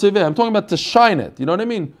not talking about tzoveya. I'm talking about to shine it. You know what I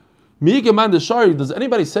mean? Does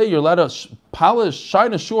anybody say you're allowed to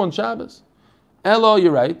shine a shoe on Shabbos? Elo,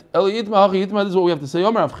 you're right. Elo yitma hachi yitma. This is what we have to say.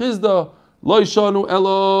 Omer Rav Chizda lo yishanu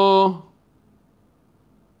elo.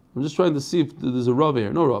 I'm just trying to see if there's a Rav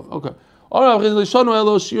here. No Rav. Okay. Omer Rav Chizda lo yishanu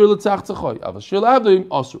elo shir l'tzach tzachoy. Ava shir l'abdoim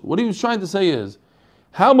asur. What he was trying to say is,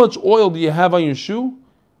 how much oil do you have on your shoe?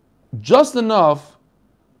 Just enough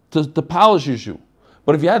to polish your shoe.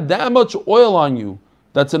 But if you had that much oil on you,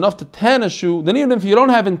 that's enough to tan a shoe, then even if you don't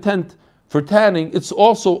have intent for tanning, it's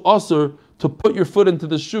also usher to put your foot into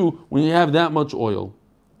the shoe when you have that much oil.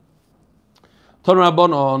 Tan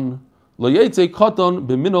Rabbanon, lo yetze katan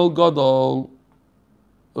b'minol gadol.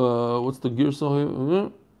 What's the girsa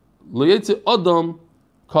here? Lo yetze adam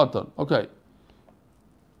katan. Okay.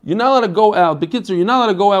 You're not allowed to go out. B'kitzur, you're not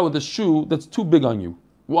allowed to go out with a shoe that's too big on you.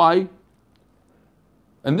 Why?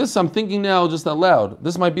 And this I'm thinking now just out loud.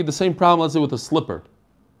 This might be the same problem, let's say, with a slipper.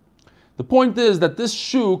 The point is that this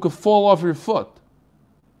shoe could fall off your foot.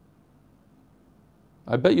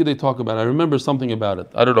 I bet you they talk about it. I remember something about it.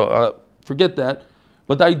 I don't know. Forget that.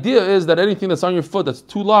 But the idea is that anything that's on your foot that's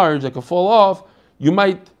too large, that could fall off, you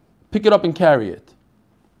might pick it up and carry it.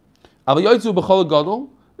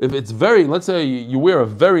 If it's let's say you wear a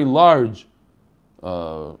very large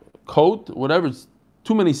coat, whatever, it's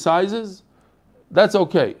too many sizes, that's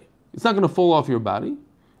okay. It's not going to fall off your body,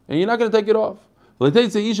 and you're not going to take it off. A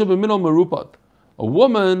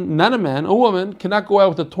woman, not a man, a woman cannot go out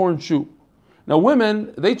with a torn shoe. Now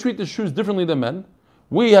women, they treat the shoes differently than men.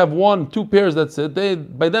 We have 1-2 pairs, that's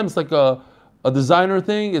it. By them it's like a a designer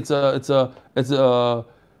thing. It's a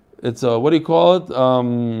what do you call it?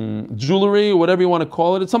 Jewelry, whatever you want to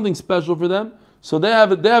call it. It's something special for them. So they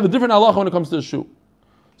have a different halacha when it comes to the shoe.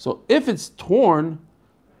 So if it's torn,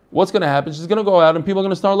 what's going to happen? She's going to go out and people are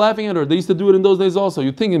going to start laughing at her. They used to do it in those days also.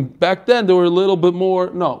 You're thinking back then they were a little bit more.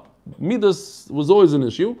 No, midas was always an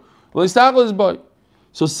issue.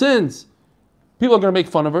 So since people are going to make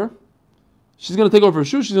fun of her, she's going to take off her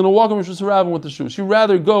shoe. She's going to walk in Rosh Hashanah with the shoe. She'd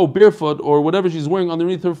rather go barefoot or whatever she's wearing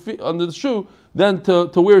underneath her feet, under the shoe, than to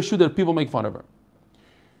wear a shoe that people make fun of her.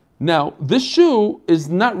 Now, this shoe is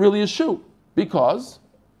not really a shoe because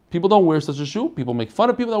people don't wear such a shoe. People make fun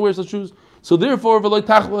of people that wear such shoes. So therefore,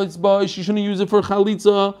 she shouldn't use it for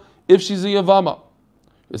chalitza if she's a yavama.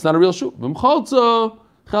 It's not a real shoe.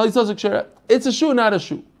 It's a shoe, not a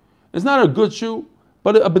shoe. It's not a good shoe,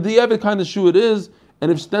 but a b'diavad kind of shoe it is. And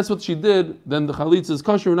if that's what she did, then the chalitza is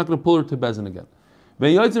kosher. We're not going to pull her to bezin again.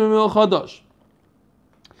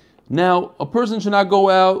 Now, a person should not go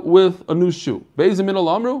out with a new shoe. We're talking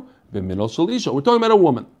about a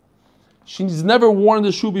woman. She's never worn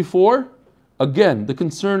the shoe before. Again, the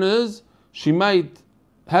concern is she might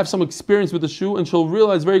have some experience with the shoe and she'll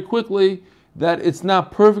realize very quickly that it's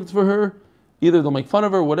not perfect for her. Either they'll make fun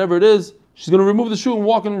of her, whatever it is. She's going to remove the shoe and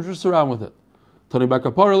walk and just around with it.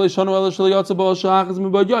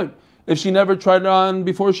 If she never tried it on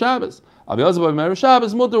before Shabbos.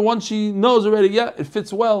 Once she knows already, yeah, it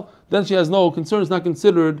fits well, then she has no concern. It's not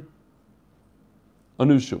considered a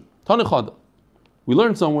new shoe. We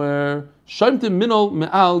learned somewhere, what's a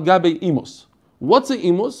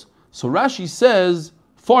imus? So Rashi says,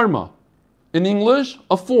 pharma. In English,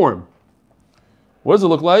 a form. What does it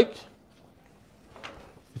look like?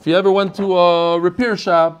 If you ever went to a repair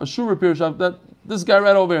shop, a shoe repair shop, this guy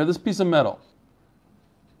right over here, this piece of metal.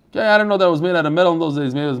 Okay, I don't know that it was made out of metal in those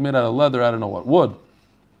days. Maybe it was made out of leather, I don't know what. Wood.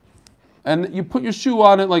 And you put your shoe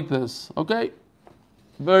on it like this, okay?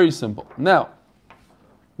 Very simple. Now,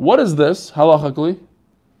 what is this, halachically?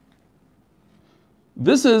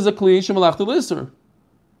 This is a kli shemalachti l'isur.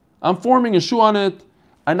 I'm forming a shoe on it.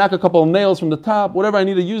 I knock a couple of nails from the top, whatever I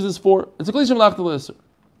need to use this for. It's a kli shemalachti l'isur.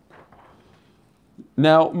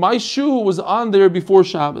 Now, my shoe was on there before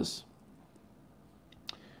Shabbos.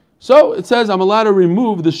 So it says I'm allowed to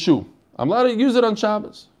remove the shoe. I'm allowed to use it on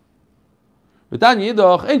Shabbos. Another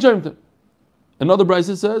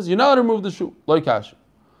brayso says you're not allowed to remove the shoe. Like Kash.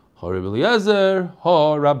 Oh. So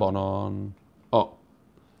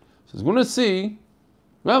we're going to see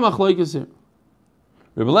is here.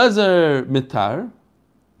 Rebbe Eliezer mitar.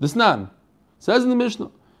 This nan says in the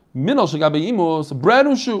Mishnah. Minol shagabe imos, brand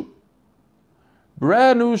new shoe.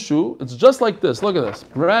 Brand new shoe. It's just like this. Look at this.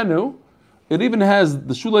 Brand new. It even has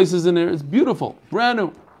the shoelaces in there. It's beautiful. Brand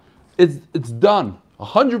new. It's done.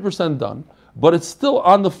 100% done. But it's still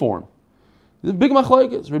on the form. The big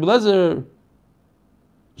machlokes. Rebbe Eliezer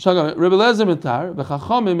mitar.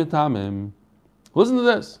 V'chachamim mitamim. Listen to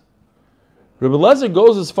this. Rebbe Eliezer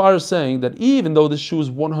goes as far as saying that even though the shoe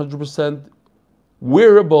is 100%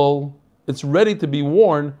 wearable, it's ready to be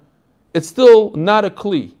worn, it's still not a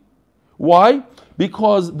kli. Why?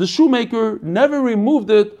 Because the shoemaker never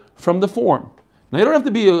removed it from the form. Now you don't have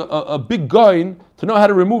to be a big guy to know how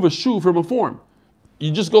to remove a shoe from a form.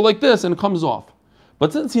 You just go like this and it comes off.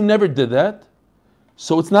 But since he never did that,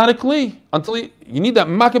 so it's not a kli until you need that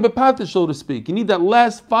makeh b'patish, so to speak. You need that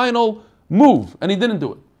last final move, and he didn't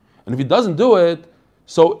do it. And if he doesn't do it,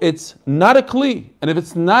 so it's not a kli. And if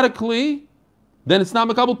it's not a kli, then it's not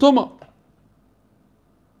mekabel tumah.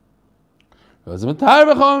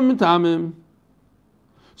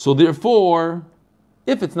 So therefore,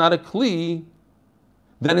 if it's not a kli,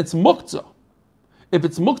 then it's muktzah. If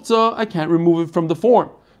it's muktzah, I can't remove it from the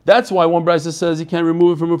form. That's why one brayso says you can't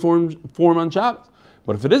remove it from a form on Shabbos.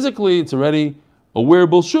 But if it is a kli, it's already a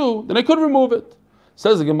wearable shoe, then I could remove it.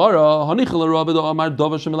 Says the Gemara,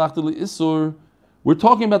 we're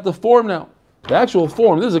talking about the form now. The actual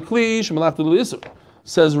form. This is a kli shemalachti l'isur.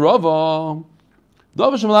 Says Rava,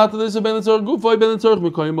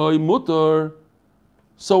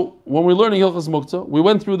 so when we're learning Hilchas Muktzah, we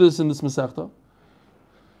went through this in this Masechta.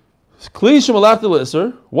 Kli shemalachti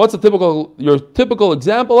l'isur. What's your typical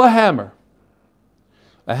example? A hammer.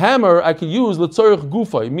 A hammer I could use l'tzorich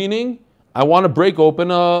gufay, meaning I want to break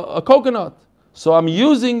open a coconut. So I'm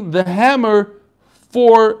using the hammer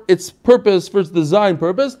for its purpose, for its design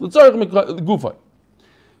purpose. L'tzorich gufay.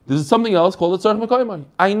 This is something else called l'tzorich mekayimai.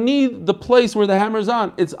 I need the place where the hammer is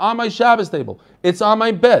on. It's on my Shabbos table. It's on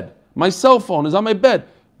my bed. My cell phone is on my bed.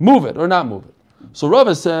 Move it or not move it. So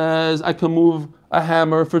Rava says I can move a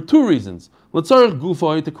hammer for two reasons. L'tzorich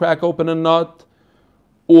gufay, to crack open a nut,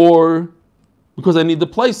 or because I need the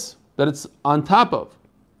place that it's on top of.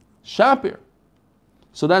 Shapir.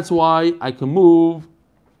 So that's why I can move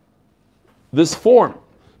this form.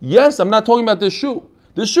 Yes, I'm not talking about this shoe.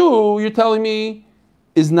 The shoe, you're telling me,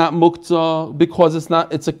 is not muktzah because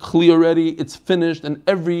it's a kli already, it's finished, and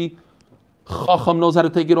every chacham knows how to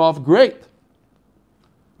take it off. Great.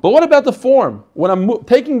 But what about the form? When I'm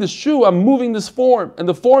taking the shoe, I'm moving this form, and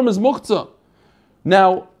the form is muktzah.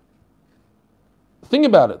 Now, think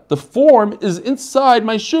about it. The form is inside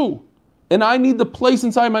my shoe, and I need the place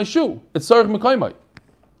inside my shoe. It's sarich mekaymai.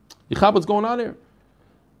 You have what's going on here?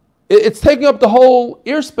 It's taking up the whole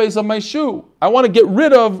airspace of my shoe. I want to get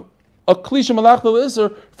rid of a klisha malach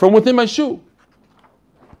l'isser from within my shoe.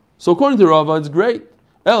 So according to Rava, it's great.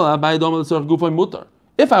 If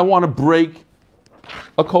I want to break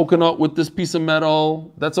a coconut with this piece of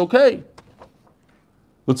metal, that's okay.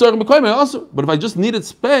 But if I just needed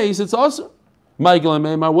space, it's also.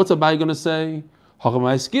 What's a guy going to say?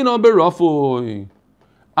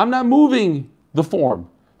 I'm not moving the form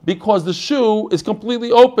because the shoe is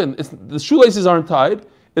completely open. The shoelaces aren't tied.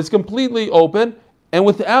 It's completely open, and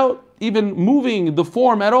without even moving the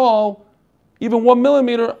form at all, even 1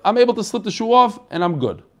 millimeter, I'm able to slip the shoe off, and I'm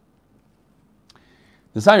good.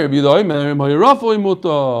 The Rabbi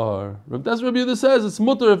Yehuda says it's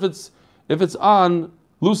mutter if it's on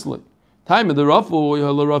loosely. Time of the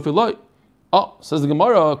rafu. Oh, says the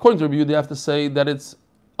Gemara. According to Rabbi Yehuda, you have to say that it's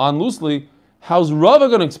on loosely. How's Rava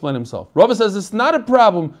going to explain himself? Rava says it's not a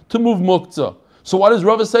problem to move muktzah. So why does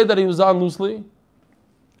Rava say that he was on loosely?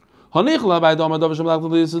 Shapir.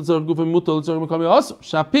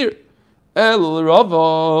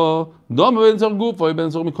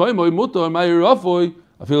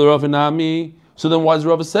 So then why does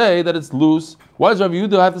Rava say that it's loose? Why does Rabbi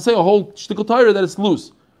Yehuda have to say a whole shtickle Torah that it's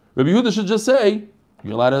loose? Rabbi Yehuda should just say,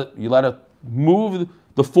 you're allowed to move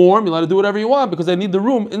the form, you're allowed to do whatever you want because I need the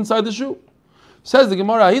room inside the shoe. Says the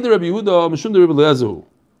Gemara, Rabbi Yehuda, Mishum de Rabbi Eliezer.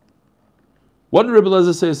 What did Rabbi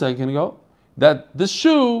Eliezer say a second ago? That this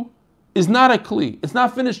shoe is not a kli. It's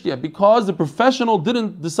not finished yet because the professional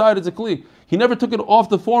didn't decide it's a kli. He never took it off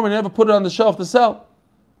the form and never put it on the shelf to sell.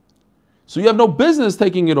 So you have no business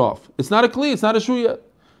taking it off. It's not a kli. It's not a shoe yet.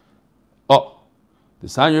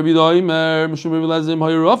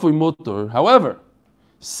 However,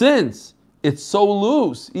 since it's so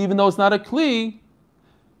loose, even though it's not a kli,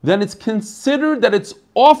 then it's considered that it's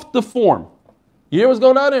off the form. You hear what's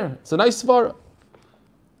going on here? It's a nice svara.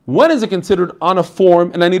 When is it considered on a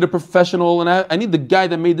form and I need a professional and I need the guy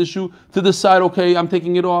that made the shoe to decide, okay, I'm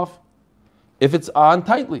taking it off? If it's on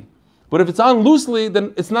tightly. But if it's on loosely,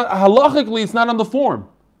 then it's not, halachically, it's not on the form.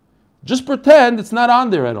 Just pretend it's not on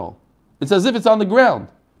there at all. It's as if it's on the ground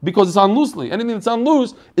because it's on loosely. Anything that's on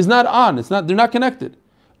loose is not on. They're not connected.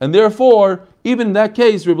 And therefore, even in that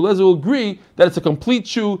case, Rabbi Eliezer will agree that it's a complete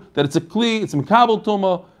shoe, that it's a kli, it's mekabel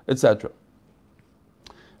tuma, etc.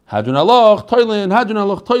 Hadron aloch toilin, hadron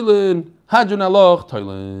aloch toilin, hadron aloch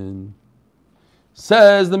toilin.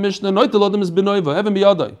 Says the Mishnah, noitel adam is benoiva, even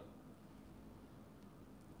biyadai.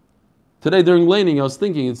 Today during laning, I was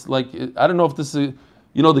thinking, it's like, I don't know if this is,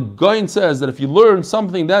 the Gaon says that if you learn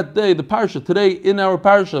something that day, the parsha, today in our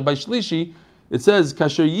parsha, by Shlishi, it says,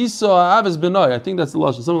 kasher yisa aves benoi. I think that's the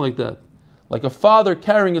lashon, something like that. Like a father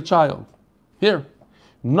carrying a child. Here.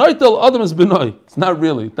 Noitel adam is benoi. It's not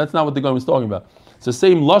really. That's not what the Gaon was talking about. It's the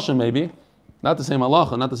same lashon maybe. Not the same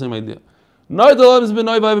halacha, not the same idea. Noitel adam is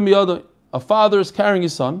benoi v'avim biyadoi. A father is carrying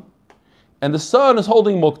his son, and the son is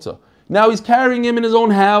holding muktzah. Now he's carrying him in his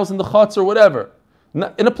own house, in the chutz or whatever. In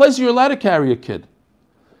a place where you're allowed to carry a kid.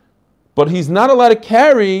 But he's not allowed to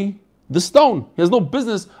carry the stone. He has no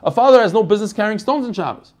business. A father has no business carrying stones in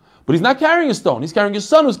Shabbos. But he's not carrying a stone. He's carrying his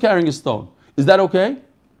son who's carrying a stone. Is that okay?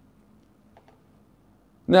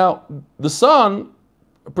 Now,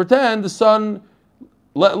 pretend the son,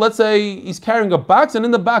 let's say he's carrying a box and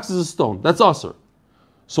in the box is a stone. That's usher.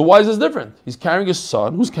 So why is this different? He's carrying his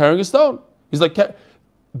son who's carrying a stone. He's like,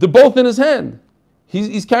 they're both in his hand.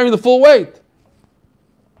 He's carrying the full weight.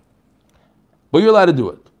 But you're allowed to do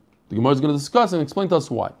it. The Gemara is going to discuss and explain to us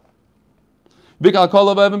why. I'm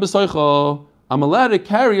allowed to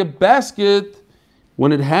carry a basket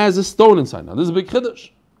when it has a stone inside. Now this is a big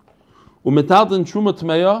chiddush.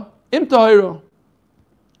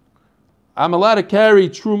 I'm allowed to carry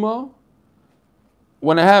truma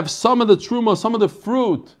when I have some of the truma, some of the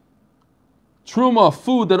fruit, truma,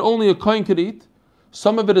 food that only a kohen could eat.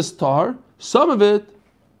 Some of it is tar. Some of it,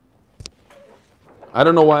 I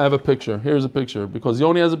don't know why I have a picture. Here's a picture. Because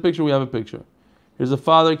Yoni has a picture, we have a picture. Here's a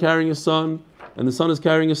father carrying his son, and the son is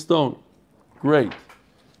carrying a stone. Great.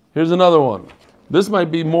 Here's another one. This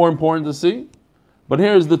might be more important to see, but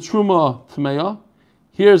here's the Truma Tmeya.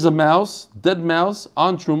 Here's a mouse, dead mouse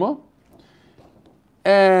on truma,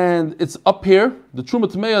 and it's up here. The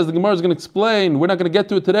truma tamei, as the Gemara is going to explain, we're not going to get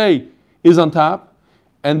to it today, is on top.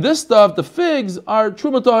 And this stuff, the figs, are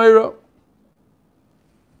truma tahira.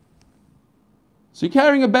 So you're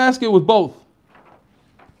carrying a basket with both.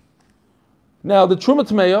 Now the truma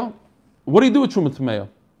tamei, what do you do with truma tamei?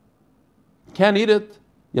 You can't eat it.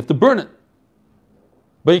 You have to burn it.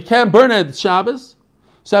 But you can't burn it at Shabbos.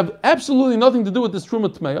 So I have absolutely nothing to do with this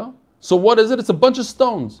truma tamei. So what is it? It's a bunch of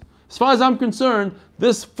stones. As far as I'm concerned,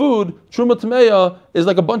 this food, truma tamei, is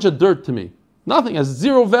like a bunch of dirt to me. Nothing, has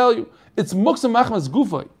zero value. It's muksa machmas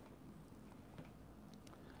gufay.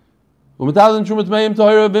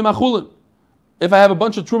 If I have a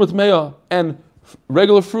bunch of truma tamei and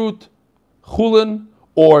regular fruit, chulin,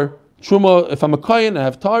 or truma, if I'm a kohen, I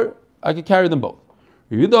have tar, I can carry them both.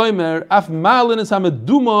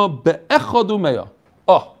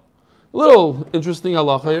 Oh, a little interesting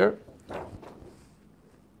halacha here.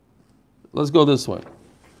 Let's go this way.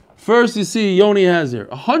 First, you see, Yoni has here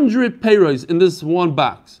 100 peiros in this one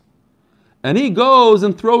box. And he goes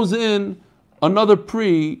and throws in another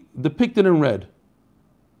pre depicted in red.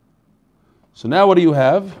 So now what do you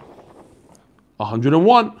have?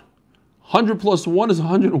 101. 100 plus 1 is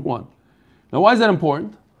 101. Now why is that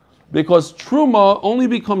important? Because truma only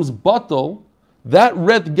becomes batal. That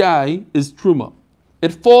red guy is truma.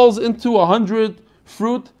 It falls into 100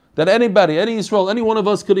 fruit that anybody, any Yisrael, any one of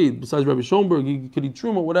us could eat. Besides Rabbi Schoenberg, he could eat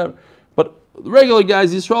truma, whatever. But the regular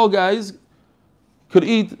guys, Yisrael guys, could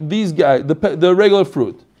eat these guys, the regular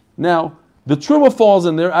fruit. Now, the truma falls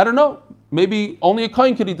in there. I don't know. Maybe only a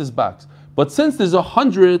kohen could eat this box. But since there's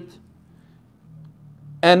 100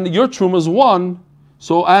 and your truma is 1,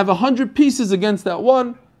 so I have 100 pieces against that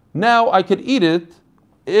 1. Now I could eat it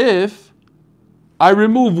if I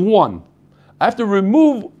remove 1. I have to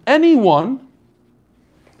remove any one.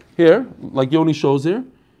 Here, like Yoni shows here.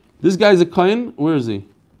 This guy's a kohen. Where is he?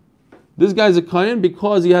 This guy's a kohen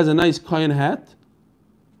because he has a nice kohen hat.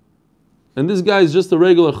 And this guy is just a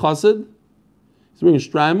regular chassid. He's wearing a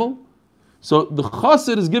shtreimel. So the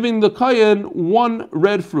chassid is giving the kohen 1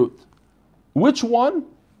 red fruit. Which one?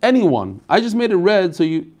 Any one. I just made it red, so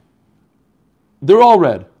they're all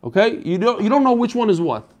red. Okay? You don't know which one is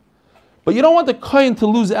what. But you don't want the kohen to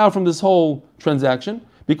lose out from this whole transaction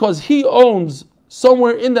because he owns,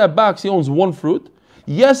 somewhere in that box, he owns 1 fruit.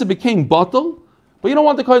 Yes, it became batal, but you don't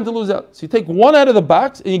want the kohen to lose out. So you take 1 out of the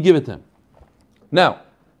box and you give it to him. Now,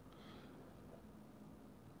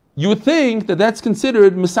 you would think that that's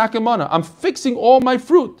considered misake mana. I'm fixing all my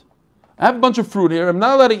fruit. I have a bunch of fruit here. I'm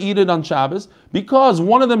not allowed to eat it on Shabbos because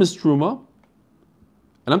one of them is truma.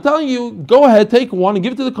 And I'm telling you, go ahead, take 1 and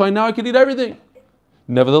give it to the kohen. Now I can eat everything.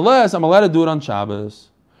 Nevertheless, I'm allowed to do it on Shabbos.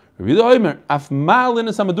 I'm allowed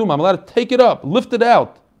to take it up, lift it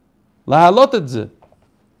out. The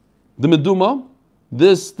meduma,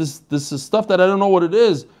 this is stuff that I don't know what it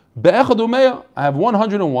is. I have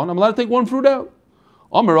 101. I'm allowed to take 1 fruit out.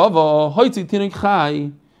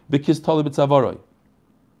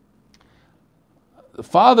 The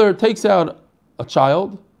father takes out a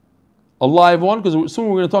child, a live one, because soon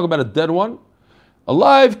we're going to talk about a dead one. A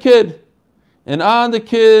live kid. And on the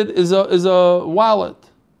kid is a wallet.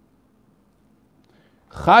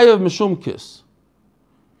 Chayav mishum kis.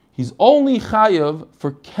 He's only chayav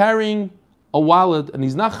for carrying a wallet, and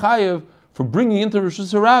he's not chayav for bringing into Rosh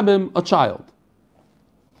Hashanah a child.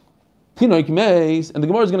 Tinoik meis, and the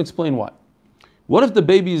Gemara is going to explain why. What if the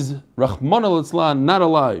baby is Rahman al-Islan, not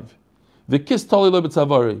alive? The kis tali lo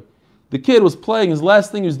b'tzavari. The kid was playing. His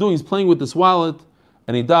last thing he was doing is playing with this wallet,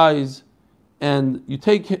 and he dies. And you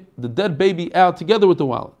take the dead baby out together with the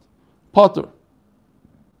wallet. Potter.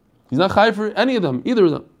 He's not chayav for any of them, either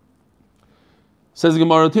of them. Says the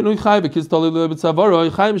Gemara, the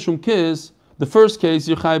first case,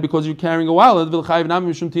 you're chayav because you're carrying a wallet.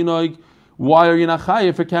 Why are you not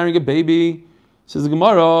chayav for carrying a baby? Says the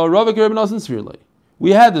Gemara,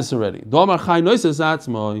 we had this already.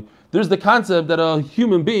 There's the concept that a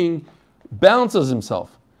human being balances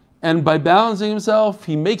himself. And by balancing himself,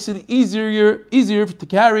 he makes it easier to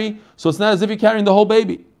carry. So it's not as if you're carrying the whole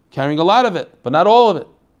baby. Carrying a lot of it, but not all of it.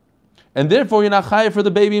 And therefore, you're not chayav for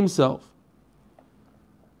the baby himself.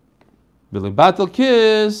 Ask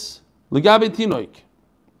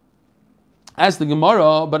the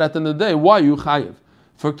Gemara, but at the end of the day, why are you chayav?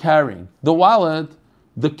 For carrying. The wallet,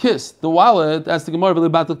 the kiss, the wallet, ask the Gemara, the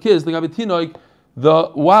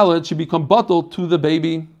wallet should become batal to the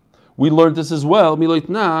baby. We learned this as well. We learned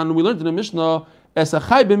in the Mishnah,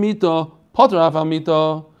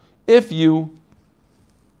 if you,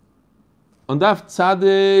 on Daf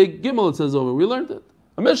Tzadik Gimel it says over, we learned it.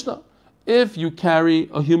 A Mishnah. if you carry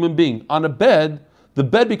a human being on a bed, the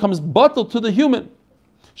bed becomes batal to the human.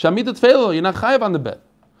 Shamita tefelo, you're not chayav on the bed.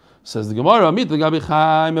 Says the Gemara, Amit l'gabi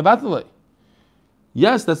chay mevatel.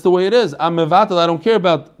 Yes, that's the way it is. I'm mevatel. I don't care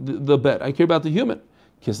about the bed. I care about the human.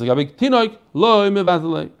 Kis l'gabi tinoik lo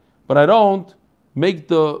mevatel. But I don't make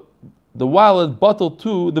the wallet batal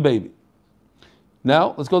to the baby.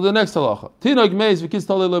 Now, let's go to the next halacha.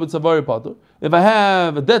 If I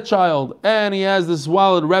have a dead child and he has this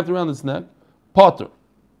wallet wrapped around its neck, potter.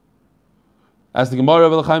 Ask the Gemara,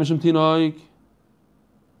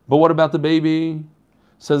 but what about the baby?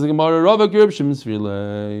 Says the Gemara,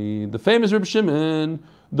 the famous Reb Shimon,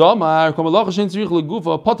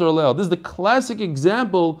 this is the classic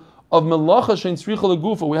example of melacha shein tzricha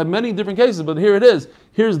legufa. We have many different cases, but here it is.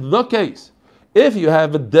 Here's the case. If you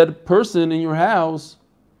have a dead person in your house,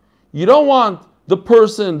 you don't want the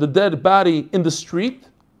person, the dead body, in the street.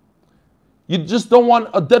 You just don't want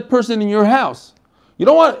a dead person in your house. You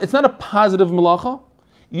don't want. It's not a positive melacha.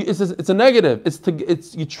 It's a negative.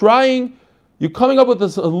 You're coming up with a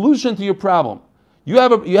solution to your problem. You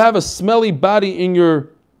have a smelly body in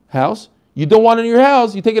your house. You don't want it in your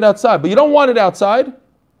house. You take it outside, but you don't want it outside.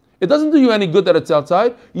 It doesn't do you any good that it's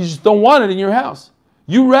outside. You just don't want it in your house.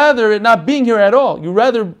 You rather it not being here at all. You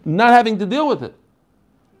rather not having to deal with it.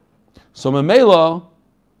 So memela,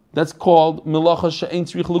 that's called melacha she'ein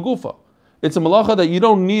tzrich legufa. It's a melacha that you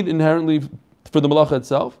don't need inherently for the melacha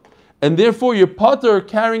itself, and therefore you're potter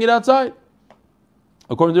carrying it outside,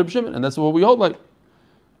 according to Reb Shimon, and that's what we hold like.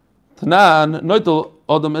 Tanan noitel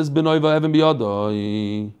adam es benoiva even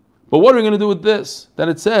biyadai. But what are we going to do with this? That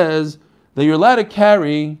it says that you're allowed to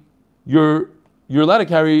carry a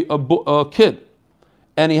kid,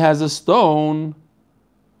 and he has a stone,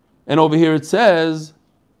 and over here it says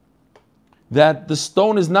that the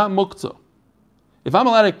stone is not muktzah. If I'm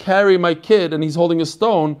allowed to carry my kid and he's holding a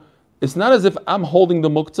stone, it's not as if I'm holding the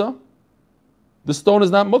muktzah. The stone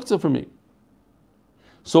is not muktzah for me.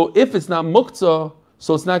 So if it's not muktzah,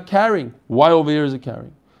 so it's not carrying. Why over here is it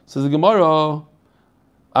carrying? Says the Gemara,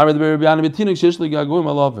 we're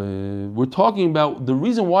talking about the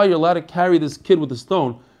reason why you're allowed to carry this kid with a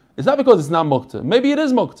stone. It's not because it's not muktzah. Maybe it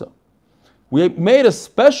is muktzah. We made a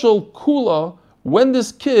special kula when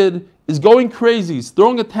this kid is going crazy, he's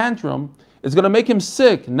throwing a tantrum. It's going to make him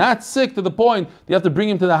sick. Not sick to the point that you have to bring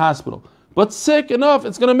him to the hospital, but sick enough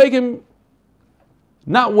it's going to make him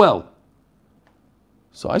not well.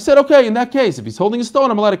 So I said, okay, in that case, if he's holding a stone,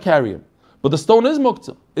 I'm allowed to carry him. But the stone is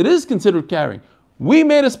muktzah. It is considered carrying. We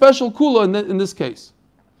made a special kula in this case.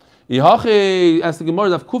 Ihachi, as the Gemara,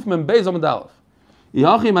 Daf Kuf Mem Beis Amud Aleph.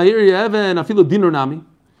 Ihachi ma'iri even afilu dinur nami.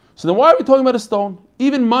 So then why are we talking about a stone?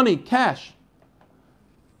 Even money, cash.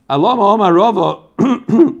 Allah Ma'omar Rava.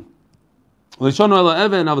 You're not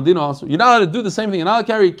allowed to do the same thing. You're not allowed to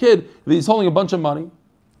carry a kid if he's holding a bunch of money.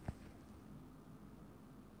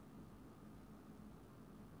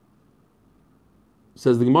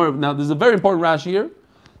 Says the Gemara. Now, there's a very important Rashi here.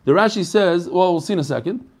 The Rashi says, well, we'll see in a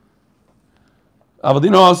second.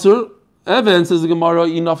 Evan, says the Gemara,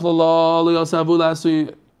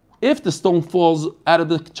 if the stone falls out of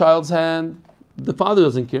the child's hand, the father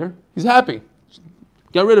doesn't care. He's happy.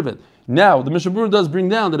 Get rid of it. Now, the Mishnah Berurah does bring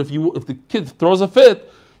down that if the kid throws a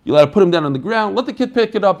fit, you let to put him down on the ground, let the kid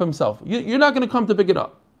pick it up himself. You're not going to come to pick it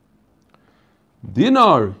up.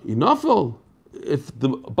 Dinar, inafel. If a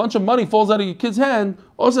bunch of money falls out of your kid's hand,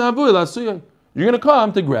 you're going to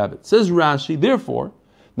come to grab it. Says Rashi, therefore,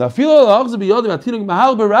 says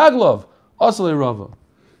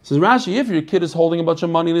Rashi, if your kid is holding a bunch of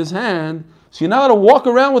money in his hand, so you're not allowed to walk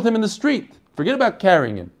around with him in the street. Forget about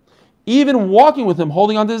carrying him. Even walking with him,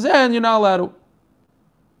 holding onto his hand, you're not allowed to.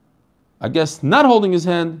 I guess not holding his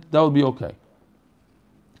hand, that would be okay.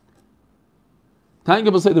 Tanya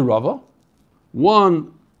will say the Rava.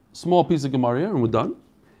 One small piece of Gemara and we're done.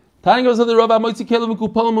 Tanya will say the Rava.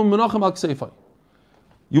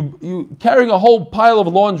 You carrying a whole pile of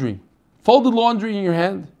laundry, folded laundry in your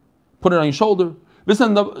hand, put it on your shoulder.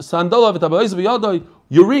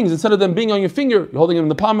 Your rings, instead of them being on your finger, you're holding them in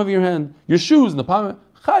the palm of your hand. Your shoes in the palm of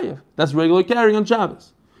Chayev. That's regular carrying on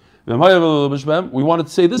Shabbos. We wanted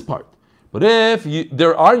to say this part. But if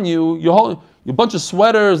there aren't you're holding a bunch of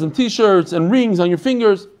sweaters and t-shirts and rings on your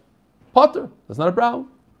fingers, potter, that's not a problem.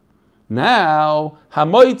 Now,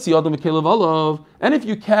 and if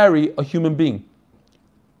you carry a human being,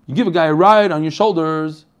 you give a guy a ride on your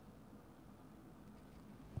shoulders,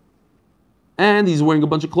 and he's wearing a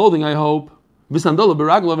bunch of clothing, I hope,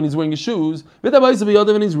 and he's wearing his shoes,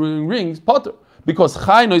 and he's wearing rings, potter. Because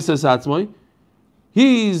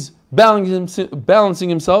he's balancing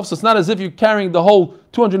himself, so it's not as if you're carrying the whole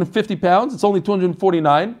 250 pounds, it's only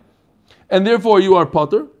 249. and therefore you are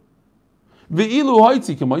potter. But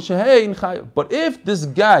if this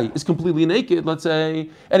guy is completely naked, let's say,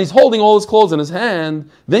 and he's holding all his clothes in his hand,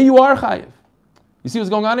 then you are chayiv. You see what's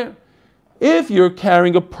going on here? If you're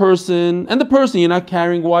carrying a person, and the person you're not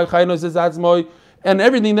carrying, and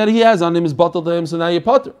everything that he has on him is batal to him, so now you're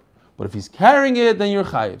potter. But if he's carrying it, then you're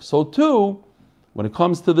chayiv. So too, when it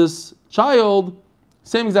comes to this child,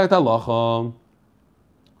 same exact halacha.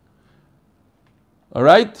 All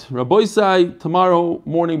right, Rabbi Isai, tomorrow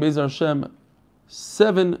morning, Be'ez Hashem,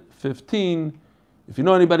 7:15. If you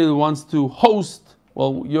know anybody who wants to host,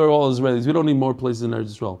 well, you're all Israelis. We don't need more places in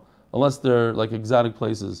Eretz Yisrael, unless they're like exotic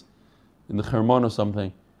places in the Chermon or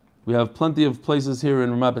something. We have plenty of places here in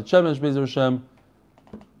Ramat Bet Shemesh, Be'ez Hashem.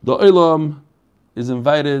 The Olam is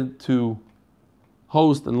invited to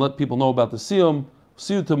host and let people know about the Siyum.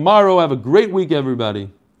 See you tomorrow. Have a great week, everybody.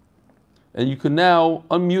 And you can now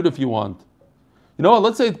unmute if you want. You know what?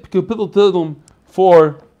 Let's say Kapitel Tilum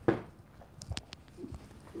for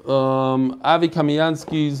Avi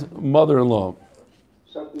Kamiansky's mother-in-law.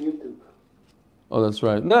 Shut the YouTube. Oh, that's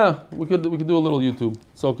right. Nah, we could do a little YouTube.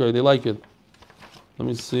 It's okay. They like it. Let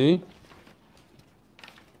me see.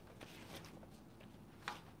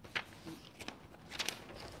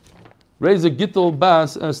 Raise a Gittel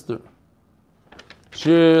Bas Esther.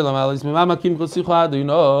 Shir lamalis mimama kim chosicha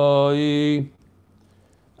Adonai.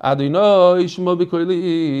 Adonai shmo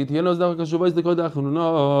b'koili. Tienos dach kashubayis dekod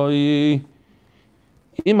achunoi.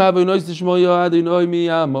 Im Adonai tishmo yo Adonai mi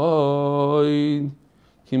amoy.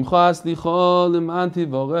 Kimcha aslicha leman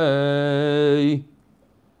tivorei.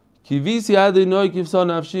 Kivisi Adonai kivsa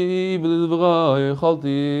nafshi v'lidvra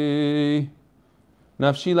yecholti.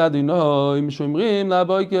 נפשי לאדוני, שומרים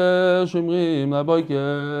לבויקר, שומרים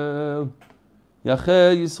לבויקר.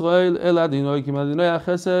 יחד ישראל אל אדוני, כי אדוני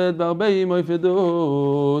החסד והרבה עמו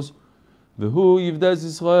יפדוס. והוא יפדס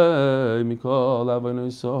ישראל מכל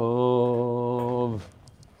עוונו סוף.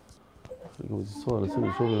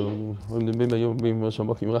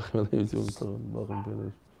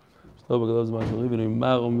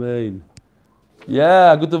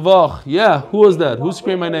 Yeah, good Woche. Yeah, who was that? Who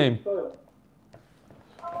screamed my name?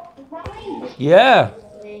 Yeah.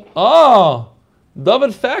 Oh,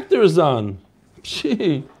 David Factor is on.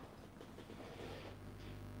 Gee.